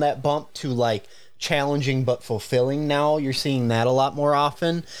around that bump to like challenging but fulfilling. Now you're seeing that a lot more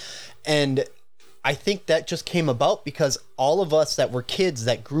often. And I think that just came about because all of us that were kids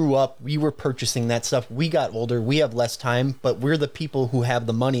that grew up, we were purchasing that stuff. We got older, we have less time, but we're the people who have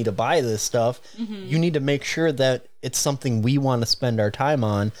the money to buy this stuff. You need to make sure that it's something we want to spend our time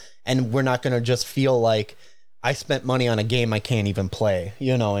on, and we're not going to just feel like I spent money on a game I can't even play,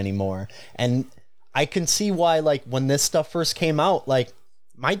 anymore. And I can see why, like, when this stuff first came out, like,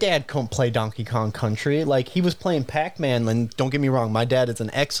 my dad couldn't play Donkey Kong Country. Like, he was playing Pac-Man, and don't get me wrong, my dad is an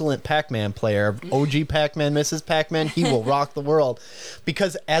excellent Pac-Man player. OG Pac-Man, Mrs. Pac-Man, he will rock the world.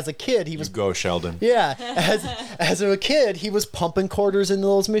 Because as a kid, he was... Go, Sheldon. Yeah. As a kid, he was pumping quarters into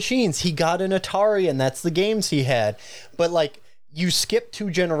those machines. He got an Atari, and that's the games he had. But, like, you skip 2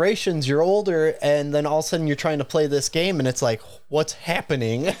 generations, you're older, and then all of a sudden you're trying to play this game, and it's like, what's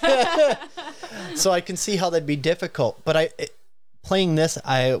happening? So I can see how that'd be difficult. But playing this,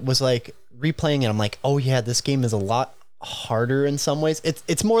 I was like replaying it. I'm like, oh yeah, this game is a lot harder in some ways.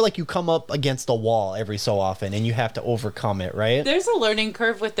 It's more like you come up against a wall every so often, and you have to overcome it, right? There's a learning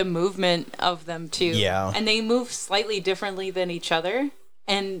curve with the movement of them too. Yeah. And they move slightly differently than each other.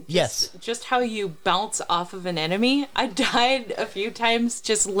 And just how you bounce off of an enemy. I died a few times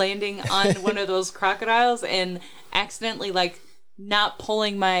just landing on one of those crocodiles and accidentally like not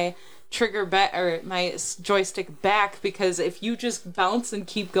pulling my trigger back or my joystick back, because if you just bounce and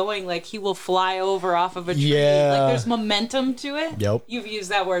keep going, like he will fly over off of a tree. Like there's momentum to it. Yep. You've used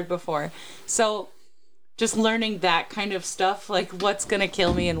that word before. So just learning that kind of stuff, like what's gonna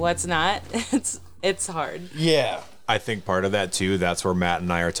kill me and what's not, it's hard. Yeah. I think part of that too, that's where Matt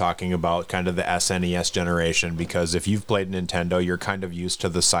and I are talking about kind of the SNES generation, because if you've played Nintendo, you're kind of used to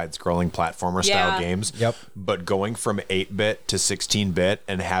the side-scrolling platformer style games. Yep. But going from 8-bit to 16-bit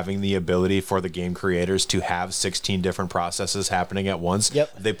and having the ability for the game creators to have 16 different processes happening at once,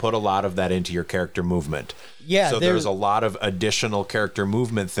 they put a lot of that into your character movement. Yeah, so there's a lot of additional character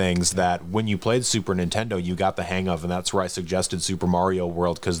movement things that when you played Super Nintendo, you got the hang of, and that's where I suggested Super Mario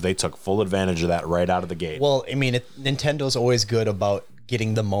World, because they took full advantage of that right out of the gate. Well, I mean, Nintendo's always good about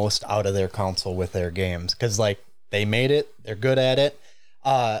getting the most out of their console with their games, because like they made it, they're good at it.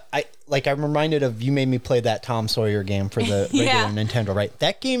 I'm reminded of, you made me play that Tom Sawyer game for the regular Nintendo, right?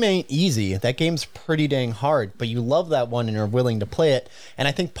 That game ain't easy. That game's pretty dang hard, but you love that one and are willing to play it. And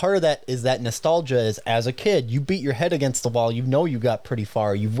I think part of that is that nostalgia is, as a kid, you beat your head against the wall. You know you got pretty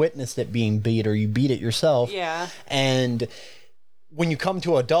far. You've witnessed it being beat, or you beat it yourself. Yeah. And when you come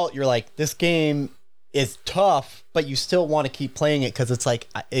to adult, you're like, this game is tough, but you still want to keep playing it because it's like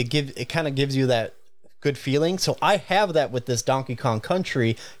it kind of gives you that good feeling. So I have that with this Donkey Kong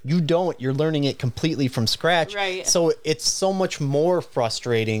Country. You don't. You're learning it completely from scratch. Right. So it's so much more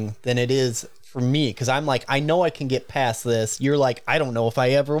frustrating than it is for me, because I'm like, I know I can get past this. You're like, I don't know if I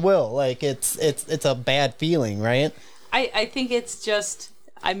ever will. Like it's a bad feeling, right? I think it's just,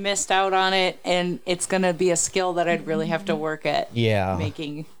 I missed out on it, and it's gonna be a skill that I'd really have to work at. Yeah.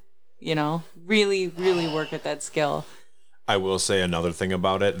 Making, really, really work at that skill. I will say another thing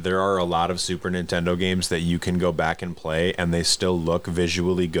about it. There are a lot of Super Nintendo games that you can go back and play, and they still look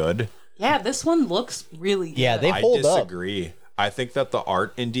visually good. Yeah, this one looks really good. Yeah, they hold up. I disagree. I think that the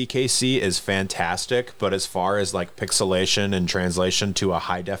art in DKC is fantastic, but as far as like pixelation and translation to a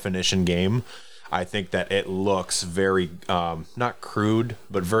high definition game, I think that it looks very, not crude,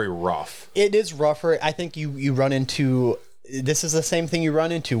 but very rough. It is rougher. I think you run into... This is the same thing you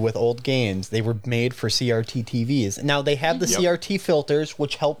run into with old games. They were made for CRT TVs. Now, they have the CRT filters,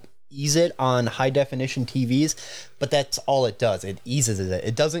 which help ease it on high-definition TVs, but that's all it does. It eases it.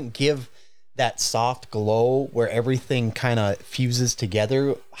 It doesn't give that soft glow where everything kind of fuses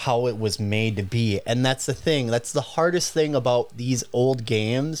together how it was made to be. And that's the thing. That's the hardest thing about these old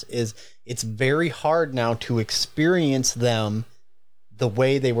games, is it's very hard now to experience them the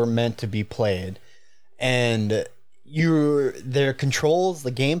way they were meant to be played. And... their controls,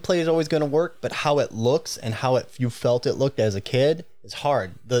 the gameplay is always going to work, but how it looks and how you felt it looked as a kid is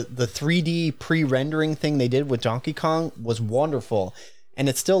hard. The 3D pre-rendering thing they did with Donkey Kong was wonderful, and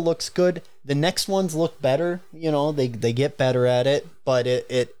it still looks good. The next ones look better, they get better at it, but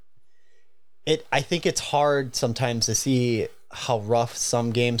I think it's hard sometimes to see how rough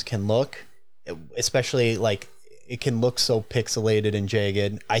some games can look, especially like it can look so pixelated and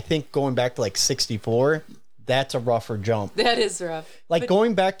jagged. I think going back to like 64, that's a rougher jump. That is rough. Like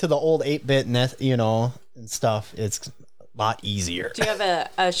going back to the old 8-bit, and stuff, it's a lot easier. Do you have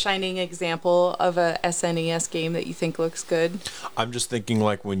a shining example of a SNES game that you think looks good? I'm just thinking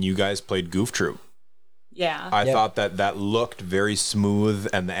like when you guys played Goof Troop. Yeah. I thought that looked very smooth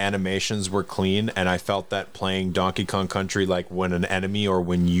and the animations were clean, and I felt that playing Donkey Kong Country, like when an enemy or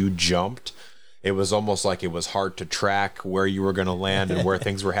when you jumped, it was almost like it was hard to track where you were going to land and where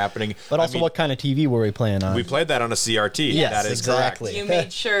things were happening. But also, what kind of TV were we playing on? We played that on a CRT. Yes, that is exactly. correct. You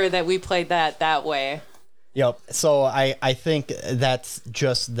made sure that we played that way. Yep. So I think that's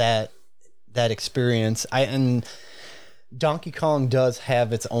just that experience. And Donkey Kong does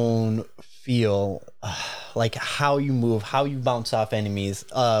have its own feel, like how you move, how you bounce off enemies.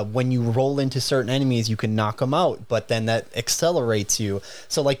 When you roll into certain enemies, you can knock them out, but then that accelerates you.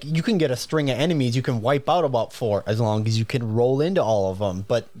 So like you can get a string of enemies, you can wipe out about 4 as long as you can roll into all of them.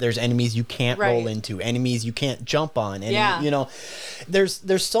 But there's enemies you can't roll into, enemies you can't jump on. And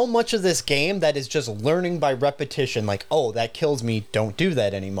there's so much of this game that is just learning by repetition. Like, oh, that kills me, don't do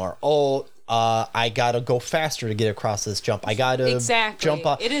that anymore. Oh, I gotta go faster to get across this jump. I gotta jump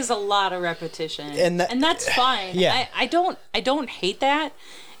off. It is a lot of repetition, and that's fine. Yeah. I don't hate that.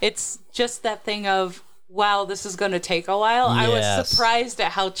 It's just that thing of, wow, this is going to take a while. Yes. I was surprised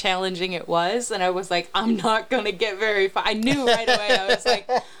at how challenging it was, and I was like, I'm not going to get very far. I knew right away. I was like,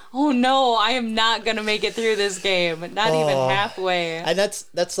 oh no, I am not going to make it through this game. Not even halfway. And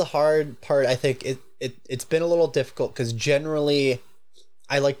that's the hard part. I think it's been a little difficult because generally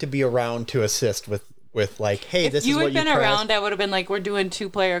I like to be around to assist with like, hey, this is what you had been around, I would have been like, we're doing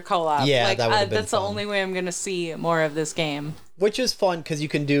 2-player co-op. Yeah, like, that would have been that's fun. the only way I'm going to see more of this game. Which is fun because you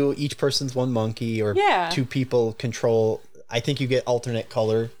can do each person's one monkey, or 2 people control. I think you get alternate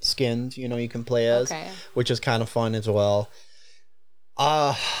color skins, you can play as, which is kind of fun as well.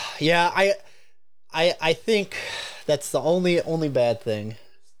 Yeah, I think that's the only bad thing.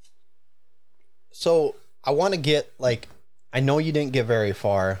 So I want to get, like, I know you didn't get very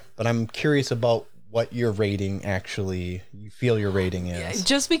far, but I'm curious about what your rating actually, you feel your rating is.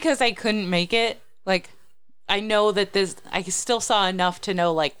 Just because I couldn't make it, like, I know that I still saw enough to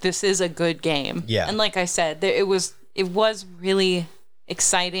know, like, this is a good game. Yeah. And like I said, it was really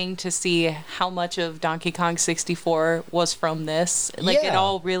exciting to see how much of Donkey Kong 64 was from this. Like, It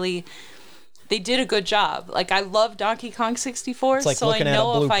all really... They did a good job. Like, I love Donkey Kong 64, it's like so I looking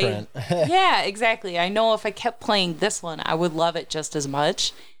know at a if blueprint. yeah, exactly. I know if I kept playing this one, I would love it just as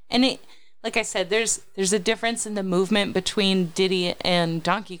much. And it, like I said, there's a difference in the movement between Diddy and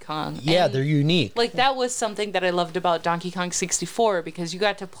Donkey Kong. Yeah, and they're unique. like, that was something that I loved about Donkey Kong 64, because you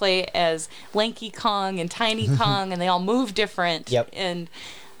got to play as Lanky Kong and Tiny Kong, and they all move different. Yep. And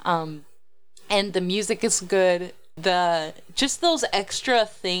the music is good. Just those extra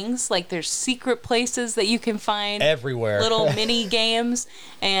things, like there's secret places that you can find everywhere, little mini games,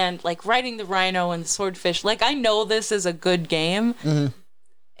 and like riding the rhino and the swordfish. Like, I know this is a good game. Mm-hmm.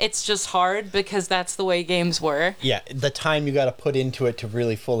 It's just hard because that's the way games were. Yeah, the time you got to put into it to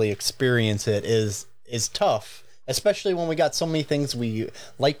really fully experience it is tough, especially when we got so many things we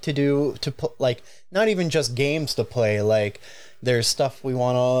like to do to put, like, not even just games to play, like there's stuff we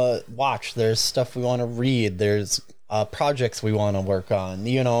want to watch, there's stuff we want to read, there's projects we want to work on,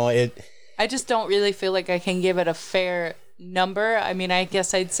 you know. I just don't really feel like I can give it a fair number. I mean, I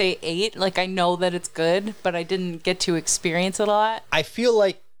guess I'd say 8. Like, I know that it's good, but I didn't get to experience it a lot. I feel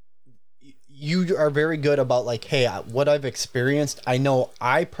like you are very good about, like, hey, what I've experienced, I know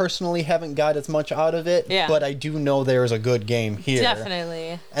I personally haven't got as much out of it, but I do know there's a good game here.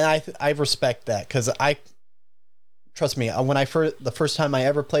 Definitely. And I respect that, because trust me, when the first time I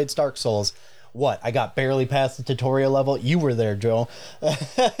ever played Dark Souls, I got barely past the tutorial level. You were there, Joe.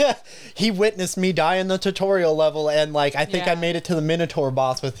 He witnessed me die in the tutorial level, and like, I think I made it to the Minotaur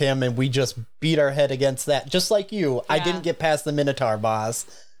boss with him, and we just beat our head against that, just like you. Yeah. I didn't get past the Minotaur boss.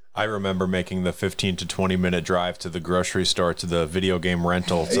 I remember making the 15 to 20 minute drive to the grocery store to the video game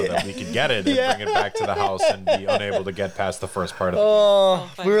rental so that we could get it and bring it back to the house and be unable to get past the first part of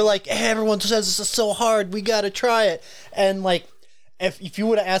the game. We were like, hey, everyone says this is so hard, we gotta try it. And like, if you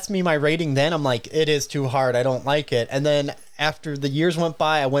would have asked me my rating then, I'm like, it is too hard, I don't like it. And then after the years went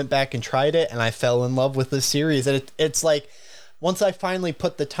by, I went back and tried it, and I fell in love with this series. And it's like, once I finally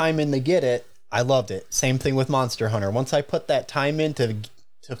put the time in to get it, I loved it. Same thing with Monster Hunter. Once I put that time in to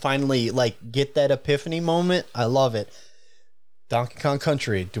finally, like, get that epiphany moment, I love it. Donkey Kong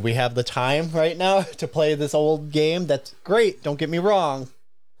Country, do we have the time right now to play this old game? That's great, don't get me wrong.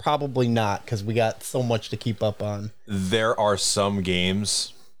 Probably not, because we got so much to keep up on. There are some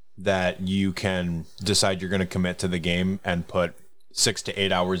games that you can decide you're going to commit to the game and put 6 to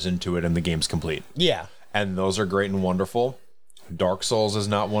 8 hours into it, and the game's complete. Yeah. And those are great and wonderful. Dark Souls is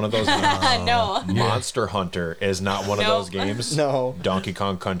not one of those games. No. Monster Hunter is not one of those games. No. Donkey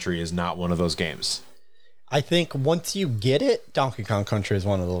Kong Country is not one of those games. I think once you get it, Donkey Kong Country is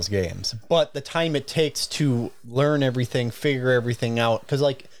one of those games. But the time it takes to learn everything, figure everything out, because,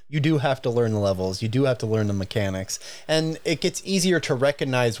 like, you do have to learn the levels, you do have to learn the mechanics, and it gets easier to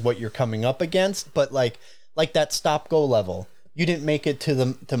recognize what you're coming up against. But like that stop-go level, you didn't make it to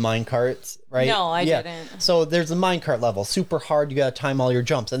minecarts, right? No, I didn't. So there's a minecart level, super hard, you gotta time all your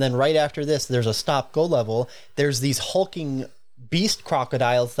jumps. And then right after this, there's a stop-go level. There's these hulking beast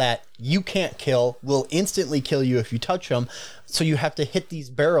crocodiles that you can't kill, will instantly kill you if you touch them. So you have to hit these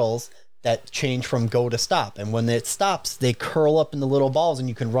barrels that change from go to stop. And when it stops, they curl up into little balls, and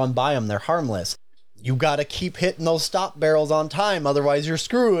you can run by them. They're harmless. You gotta keep hitting those stop barrels on time, otherwise you're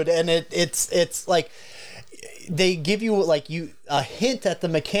screwed. And it's like, they give you like a hint at the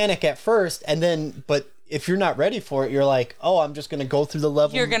mechanic at first, and then, but if you're not ready for it, you're like, oh, I'm just gonna go through the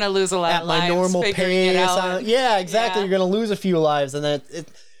level. You're gonna lose a lot at of my lives normal pace. Yeah, exactly. Yeah. You're gonna lose a few lives, and then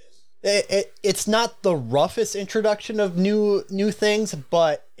it's not the roughest introduction of new things,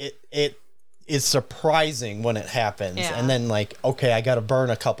 but it is surprising when it happens. Yeah. And then, like, okay, I got to burn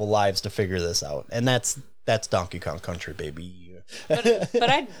a couple lives to figure this out, and that's Donkey Kong Country, baby. But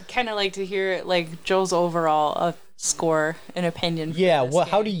I'd kind of like to hear, like, Joe's overall score and opinion. Yeah,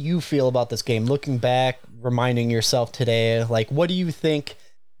 how do you feel about this game? Looking back, reminding yourself today, like, what do you think?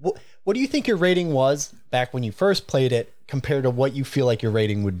 What do you think your rating was back when you first played it compared to what you feel like your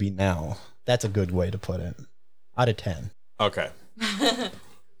rating would be now? That's a good way to put it. Out of 10. Okay.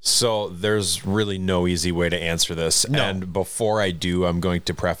 So there's really no easy way to answer this. No. And before I do, I'm going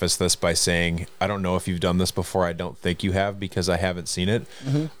to preface this by saying, I don't know if you've done this before. I don't think you have, because I haven't seen it.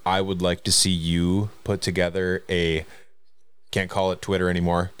 Mm-hmm. I would like to see you put together can't call it Twitter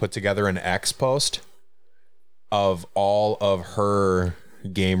anymore, put together an X post of all of her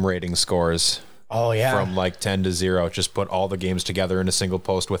game rating scores Oh yeah. From like 10 to 0, just put all the games together in a single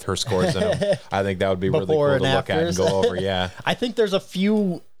post with her scores in them. I think that would be really cool to look at and go over. Yeah. I think there's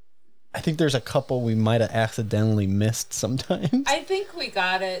a couple we might have accidentally missed sometimes. I think we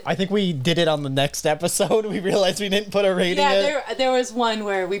got it. I think we did it on the next episode. We realized we didn't put a rating. Yeah, there was one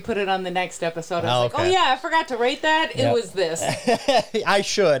where we put it on the next episode. I was like, oh yeah, I forgot to rate that. It was this.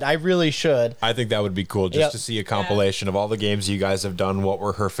 I really should. I think that would be cool just to see a compilation of all the games you guys have done. What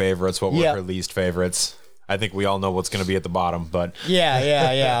were her favorites? What were her least favorites? I think we all know what's going to be at the bottom, but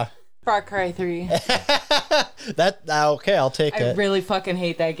yeah. Far Cry 3. Okay, I'll take it. I really fucking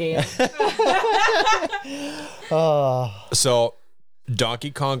hate that game. So, Donkey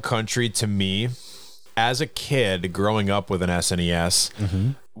Kong Country to me, as a kid growing up with an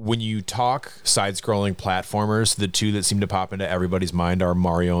SNES, when you talk side-scrolling platformers, the two that seem to pop into everybody's mind are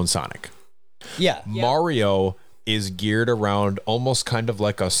Mario and Sonic. Yeah. Mario is geared around almost kind of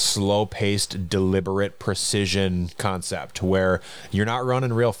like a slow-paced, deliberate precision concept where you're not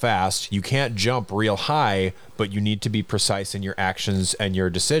running real fast, you can't jump real high, but you need to be precise in your actions and your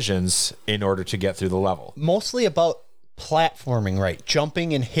decisions in order to get through the level. Mostly about platforming, right?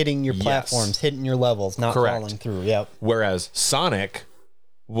 Jumping and hitting your platforms, hitting your levels, not falling through. Yep. Whereas Sonic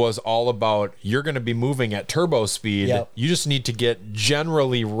was all about you're going to be moving at turbo speed. You just need to get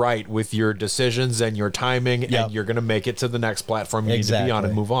generally right with your decisions and your timing, and you're going to make it to the next platform you need to be on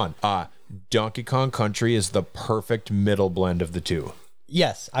and move on. Donkey Kong Country is the perfect middle blend of the two.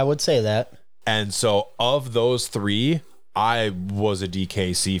 Yes, I would say that. And so of those three, I was a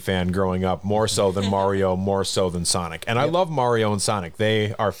DKC fan growing up, more so than Mario, more so than Sonic. And I love Mario and Sonic.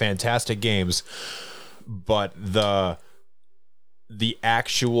 They are fantastic games, but the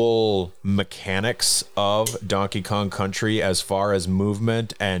actual mechanics of Donkey Kong Country as far as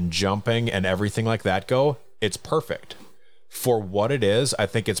movement and jumping and everything like that go, it's perfect. For what it is, I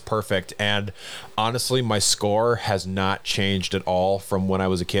think it's perfect. And honestly, my score has not changed at all from when I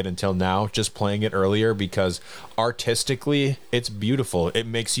was a kid until now, just playing it earlier, because artistically, it's beautiful. It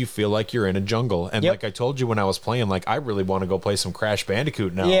makes you feel like you're in a jungle. And like I told you when I was playing, like, I really want to go play some Crash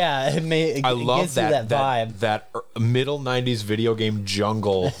Bandicoot now. Yeah, I love that vibe. That middle 90s video game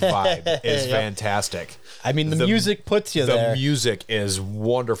jungle vibe is fantastic. I mean, the music puts you there. The music is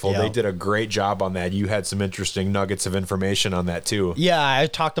wonderful. They did a great job on that. You had some interesting nuggets of information on that too. Yeah, I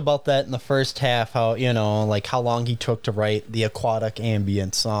talked about that in the first half, how, like how long he took to write the aquatic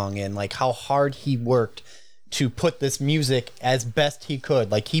ambient song, and like how hard he worked to put this music as best he could.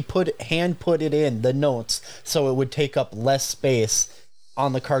 Like he put it in the notes so it would take up less space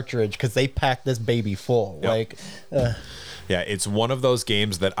on the cartridge, because they packed this baby full. Yeah, it's one of those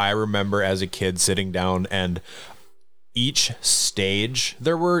games that I remember as a kid sitting down, and each stage,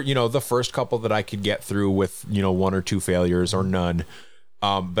 there were, the first couple that I could get through with, one or two failures or none.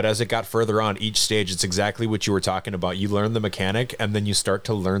 But as it got further on, each stage, it's exactly what you were talking about. You learn the mechanic, and then you start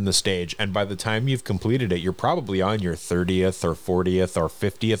to learn the stage. And by the time you've completed it, you're probably on your 30th or 40th or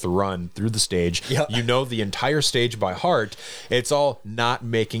 50th run through the stage. Yep. You know the entire stage by heart. It's all not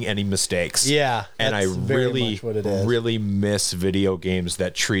making any mistakes. Yeah. And I really miss video games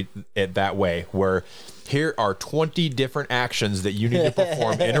that treat it that way, where here are 20 different actions that you need to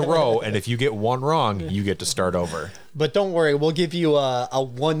perform in a row, and if you get one wrong, you get to start over. But don't worry, we'll give you a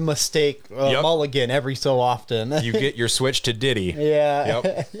one mistake mulligan every so often. You get your switch to Diddy. Yeah.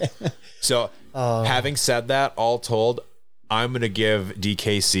 Yep. So, having said that, all told, I'm going to give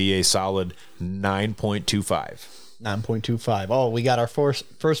DKC a solid 9.25. 9.25. Oh, we got our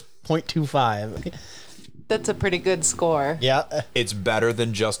first 0.25. That's a pretty good score. Yeah. It's better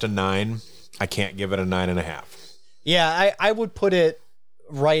than just a 9. I can't give it a 9.5. Yeah, I would put it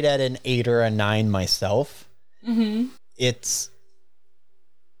right at an 8 or a 9 myself. Mm-hmm. It's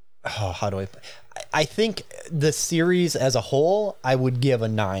how do I think the series as a whole I would give a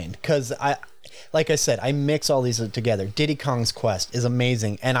 9, because like I said, I mix all these together. Diddy Kong's Quest is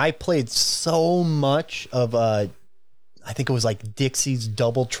amazing, and I played so much of I think it was like Dixie's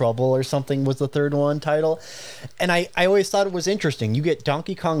Double Trouble or something was the third one title. And I always thought it was interesting. You get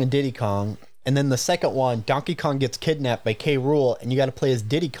Donkey Kong and Diddy Kong, and then the second one, Donkey Kong gets kidnapped by K. Rool, and you got to play as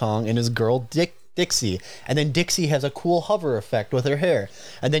Diddy Kong and his girl Dixie. And then Dixie has a cool hover effect with her hair.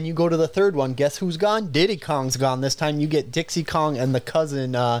 And then you go to the third one, guess who's gone? Diddy Kong's gone. This time you get Dixie Kong and the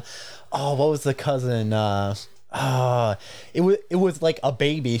cousin, what was the cousin? It was like a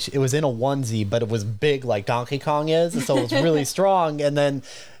baby. It was in a onesie, but it was big like Donkey Kong is, so it was really strong. And then,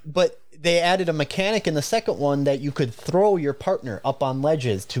 but they added a mechanic in the second one that you could throw your partner up on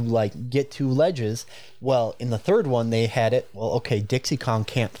ledges to like get to ledges. Well, in the third one they had it. Well, okay, Dixie Kong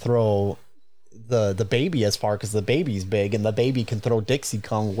can't throw the baby as far because the baby's big and the baby can throw Dixie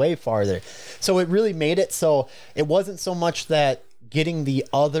Kong way farther. So it really made it so it wasn't so much that getting the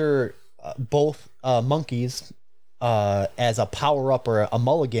other both monkeys as a power up or a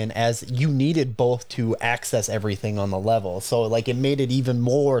mulligan, as you needed both to access everything on the level. So like it made it even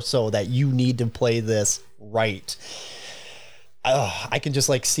more so that you need to play this right. I can just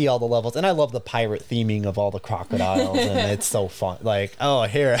like see all the levels, and I love the pirate theming of all the crocodiles, and it's so fun. Like, oh,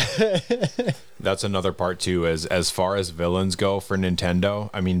 here. That's another part too. As far as villains go for Nintendo,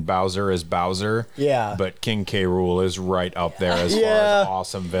 I mean, Bowser is Bowser. Yeah. But King K. Rool is right up there as far as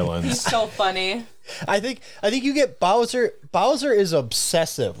awesome villains. He's so funny. I think you get Bowser. Bowser is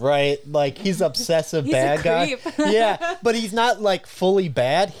obsessive, right? Like he's obsessive He's bad a guy. creep. Yeah, but he's not like fully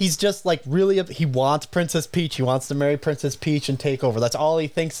bad. He's just like really. He wants Princess Peach. He wants to marry Princess Peach and take over. That's all he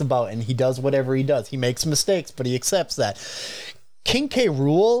thinks about, and he does whatever he does. He makes mistakes, but he accepts that. King K.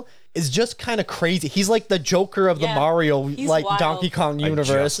 Rool is just kind of crazy. He's like the Joker of the Mario, like wild. Donkey Kong universe.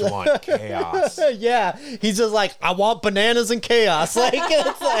 I just want chaos. Yeah, he's just like, I want bananas and chaos, like,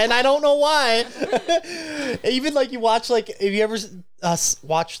 and I don't know why. Even like you watch, like, if you ever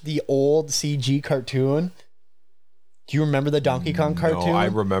watched the old CG cartoon, do you remember the Donkey Kong cartoon? No, I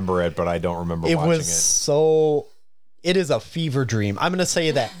remember it, but I don't remember it. Watching it. So. It is a fever dream. I'm gonna say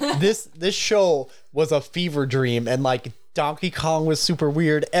that this show was a fever dream, and like Donkey Kong was super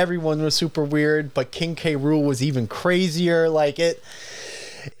weird, everyone was super weird, but King K. Rool was even crazier. Like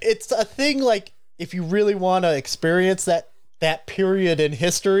it's a thing. Like if you really want to experience that period in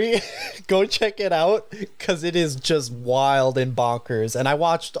history, go check it out because it is just wild and bonkers. And I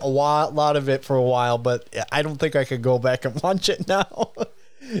watched a lot of it for a while, but I don't think I could go back and watch it now.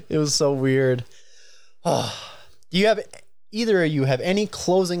 It was so weird. Do you have either of you have any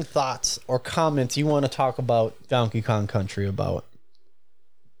closing thoughts or comments you want to talk about Donkey Kong Country about?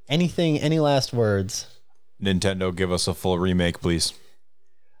 Anything, any last words? Nintendo, give us a full remake, please.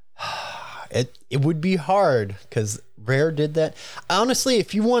 It would be hard because Rare did that. Honestly,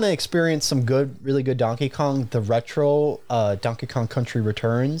 if you want to experience some really good Donkey Kong, the retro Donkey Kong Country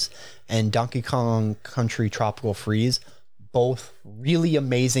Returns and Donkey Kong Country Tropical Freeze, both really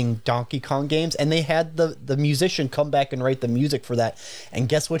amazing Donkey Kong games, and they had the musician come back and write the music for that. And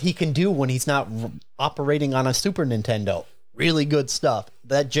guess what he can do when he's not operating on a Super Nintendo? Really good stuff.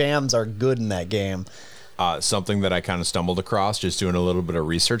 That jams are good in that game. Something that I kind of stumbled across just doing a little bit of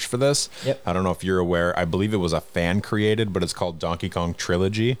research for this. Yep. I don't know if you're aware. I believe it was a fan created, but it's called Donkey Kong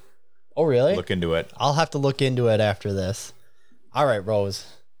Trilogy. Oh, really? Look into it. I'll have to look into it after this. All right, Rose.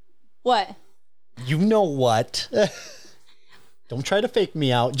 What? You know what? Don't try to fake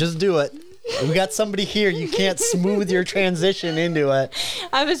me out. Just do it. We got somebody here. You can't smooth your transition into it.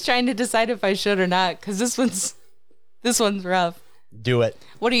 I was trying to decide if I should or not because this one's rough. Do it.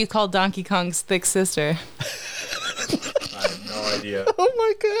 What do you call Donkey Kong's thick sister? I have no idea. Oh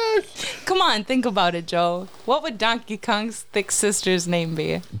my god. Come on, think about it, Joe. What would Donkey Kong's thick sister's name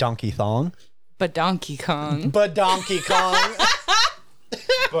be? Donkey Thong. But Donkey Kong. But Donkey Kong.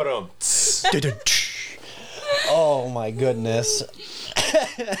 But Oh my goodness.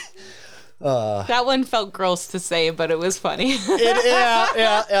 That one felt gross to say, but it was funny.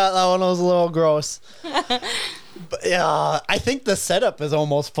 Yeah. That one was a little gross. But yeah, I think the setup is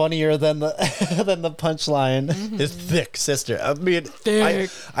almost funnier than the punchline. Mm-hmm. His thick sister. I mean,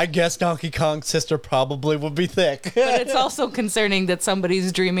 I guess Donkey Kong's sister probably would be thick. But it's also concerning that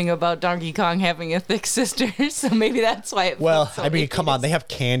somebody's dreaming about Donkey Kong having a thick sister, so maybe that's why it felt so I mean, come on, they have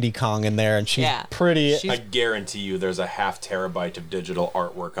Candy Kong in there, and she's pretty. I guarantee you there's a 0.5 terabyte of digital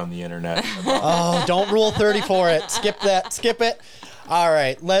artwork on the internet. Oh, don't Rule 30 for it. Skip that. Skip it. All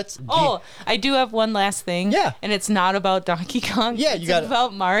right, let's. I do have one last thing. Yeah. And it's not about Donkey Kong. Yeah, it's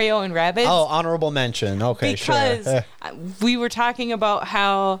about Mario and Rabbids. Oh, honorable mention. Okay, because sure. We were talking about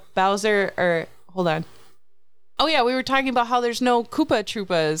how Bowser, hold on. Oh, yeah, we were talking about how there's no Koopa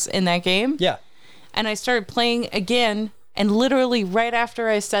Troopas in that game. Yeah. And I started playing again, and literally right after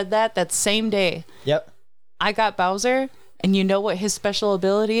I said that same day. Yep. I got Bowser. And you know what his special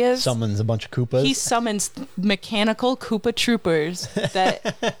ability is? Summons a bunch of Koopas. He summons mechanical Koopa troopers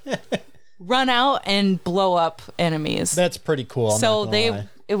that run out and blow up enemies. That's pretty cool.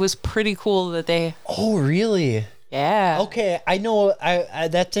 It was pretty cool that they. Oh, really? Yeah. Okay, I know. I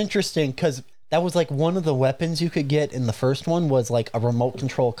that's interesting because that was like one of the weapons you could get in the first one was like a remote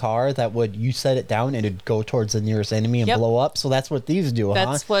control car that you set it down and it'd go towards the nearest enemy and blow up. So that's what these do,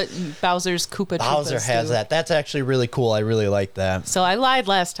 That's what Bowser's Koopa Bowser Troopas has do. that. That's actually really cool. I really like that. So I lied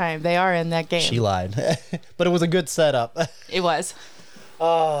last time. They are in that game. She lied. But it was a good setup. It was.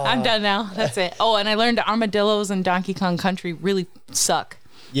 I'm done now. That's it. Oh, and I learned armadillos in Donkey Kong Country really suck.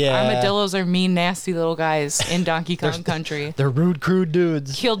 Yeah. Armadillos are mean, nasty little guys in Donkey Kong Country. They're rude, crude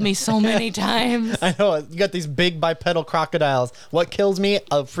dudes. Killed me so many times. I know. You got these big bipedal crocodiles. What kills me?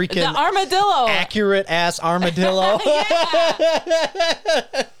 A freaking The armadillo. accurate ass armadillo.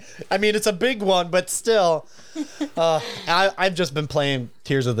 I mean, it's a big one, but still. I've just been playing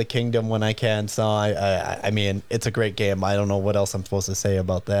Tears of the Kingdom when I can, so I mean, it's a great game. I don't know what else I'm supposed to say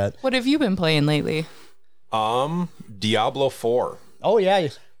about that. What have you been playing lately? Diablo 4. Oh yeah.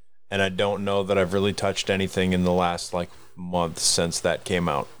 And I don't know that I've really touched anything in the last month since that came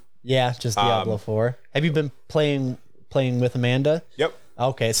out. Yeah, just Diablo 4. Have you been playing with Amanda? Yep.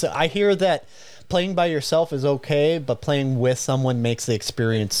 Okay, so I hear that playing by yourself is okay, but playing with someone makes the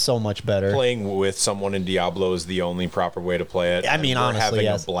experience so much better. Playing with someone in Diablo is the only proper way to play it. I mean, we're honestly, having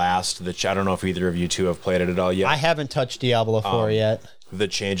yes. a blast. I don't know if either of you two have played it at all yet. I haven't touched Diablo 4 yet. The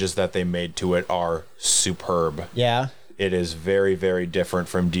changes that they made to it are superb. Yeah. It is very, very different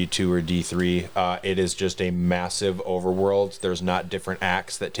from D2 or D3. It is just a massive overworld. There's not different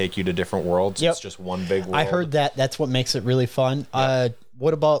acts that take you to different worlds. Yep. It's just one big world. I heard that. That's what makes it really fun. Yep.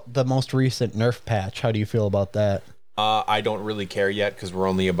 What about the most recent nerf patch? How do you feel about that? I don't really care yet because we're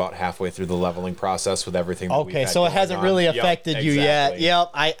only about halfway through the leveling process with everything. That we've had so it going hasn't on. really Yep, affected you yet. exactly.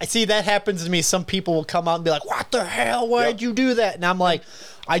 Yep. I see that happens to me. Some people will come out and be like, "What the hell? Why'd you do that?" And I'm like,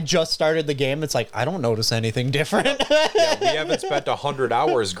 I just started the game. It's like, I don't notice anything different. Yeah, we haven't spent 100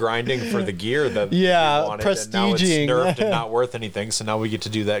 hours grinding for the gear that we wanted, and now it's prestiging. nerfed and not worth anything. So now we get to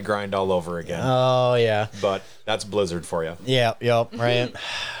do that grind all over again. Oh yeah. But that's Blizzard for you. Yeah. Yep. Right.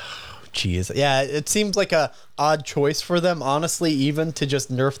 Jeez. Yeah. It seems like a odd choice for them, honestly, even to just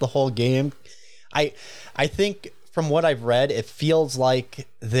nerf the whole game. I think from what I've read, it feels like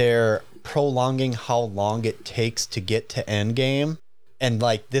they're prolonging how long it takes to get to end game. And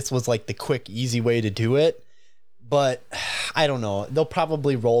like this was like the quick, easy way to do it. But I don't know. They'll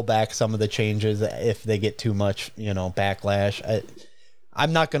probably roll back some of the changes if they get too much, backlash.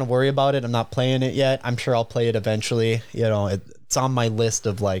 I'm not going to worry about it. I'm not playing it yet. I'm sure I'll play it eventually. It's on my list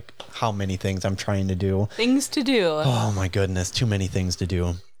of like how many things I'm trying to do. Things to do. Oh my goodness. Too many things to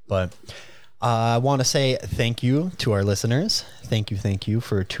do. But I want to say thank you to our listeners. Thank you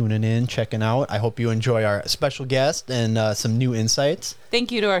for tuning in, checking out. I hope you enjoy our special guest and some new insights.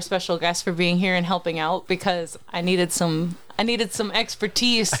 Thank you to our special guest for being here and helping out because I needed some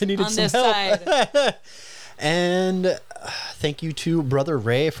expertise on this side. And thank you to Brother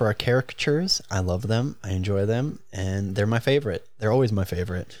Ray for our caricatures. I love them. I enjoy them. And they're my favorite. They're always my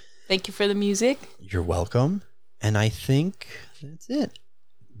favorite. Thank you for the music. You're welcome. And I think that's it.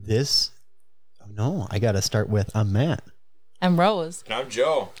 No, I got to start with I'm Matt. I'm Rose. And I'm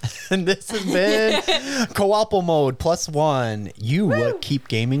Joe. And this has been Co-op Mode +1. You keep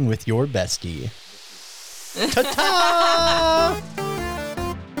gaming with your bestie. Ta-ta!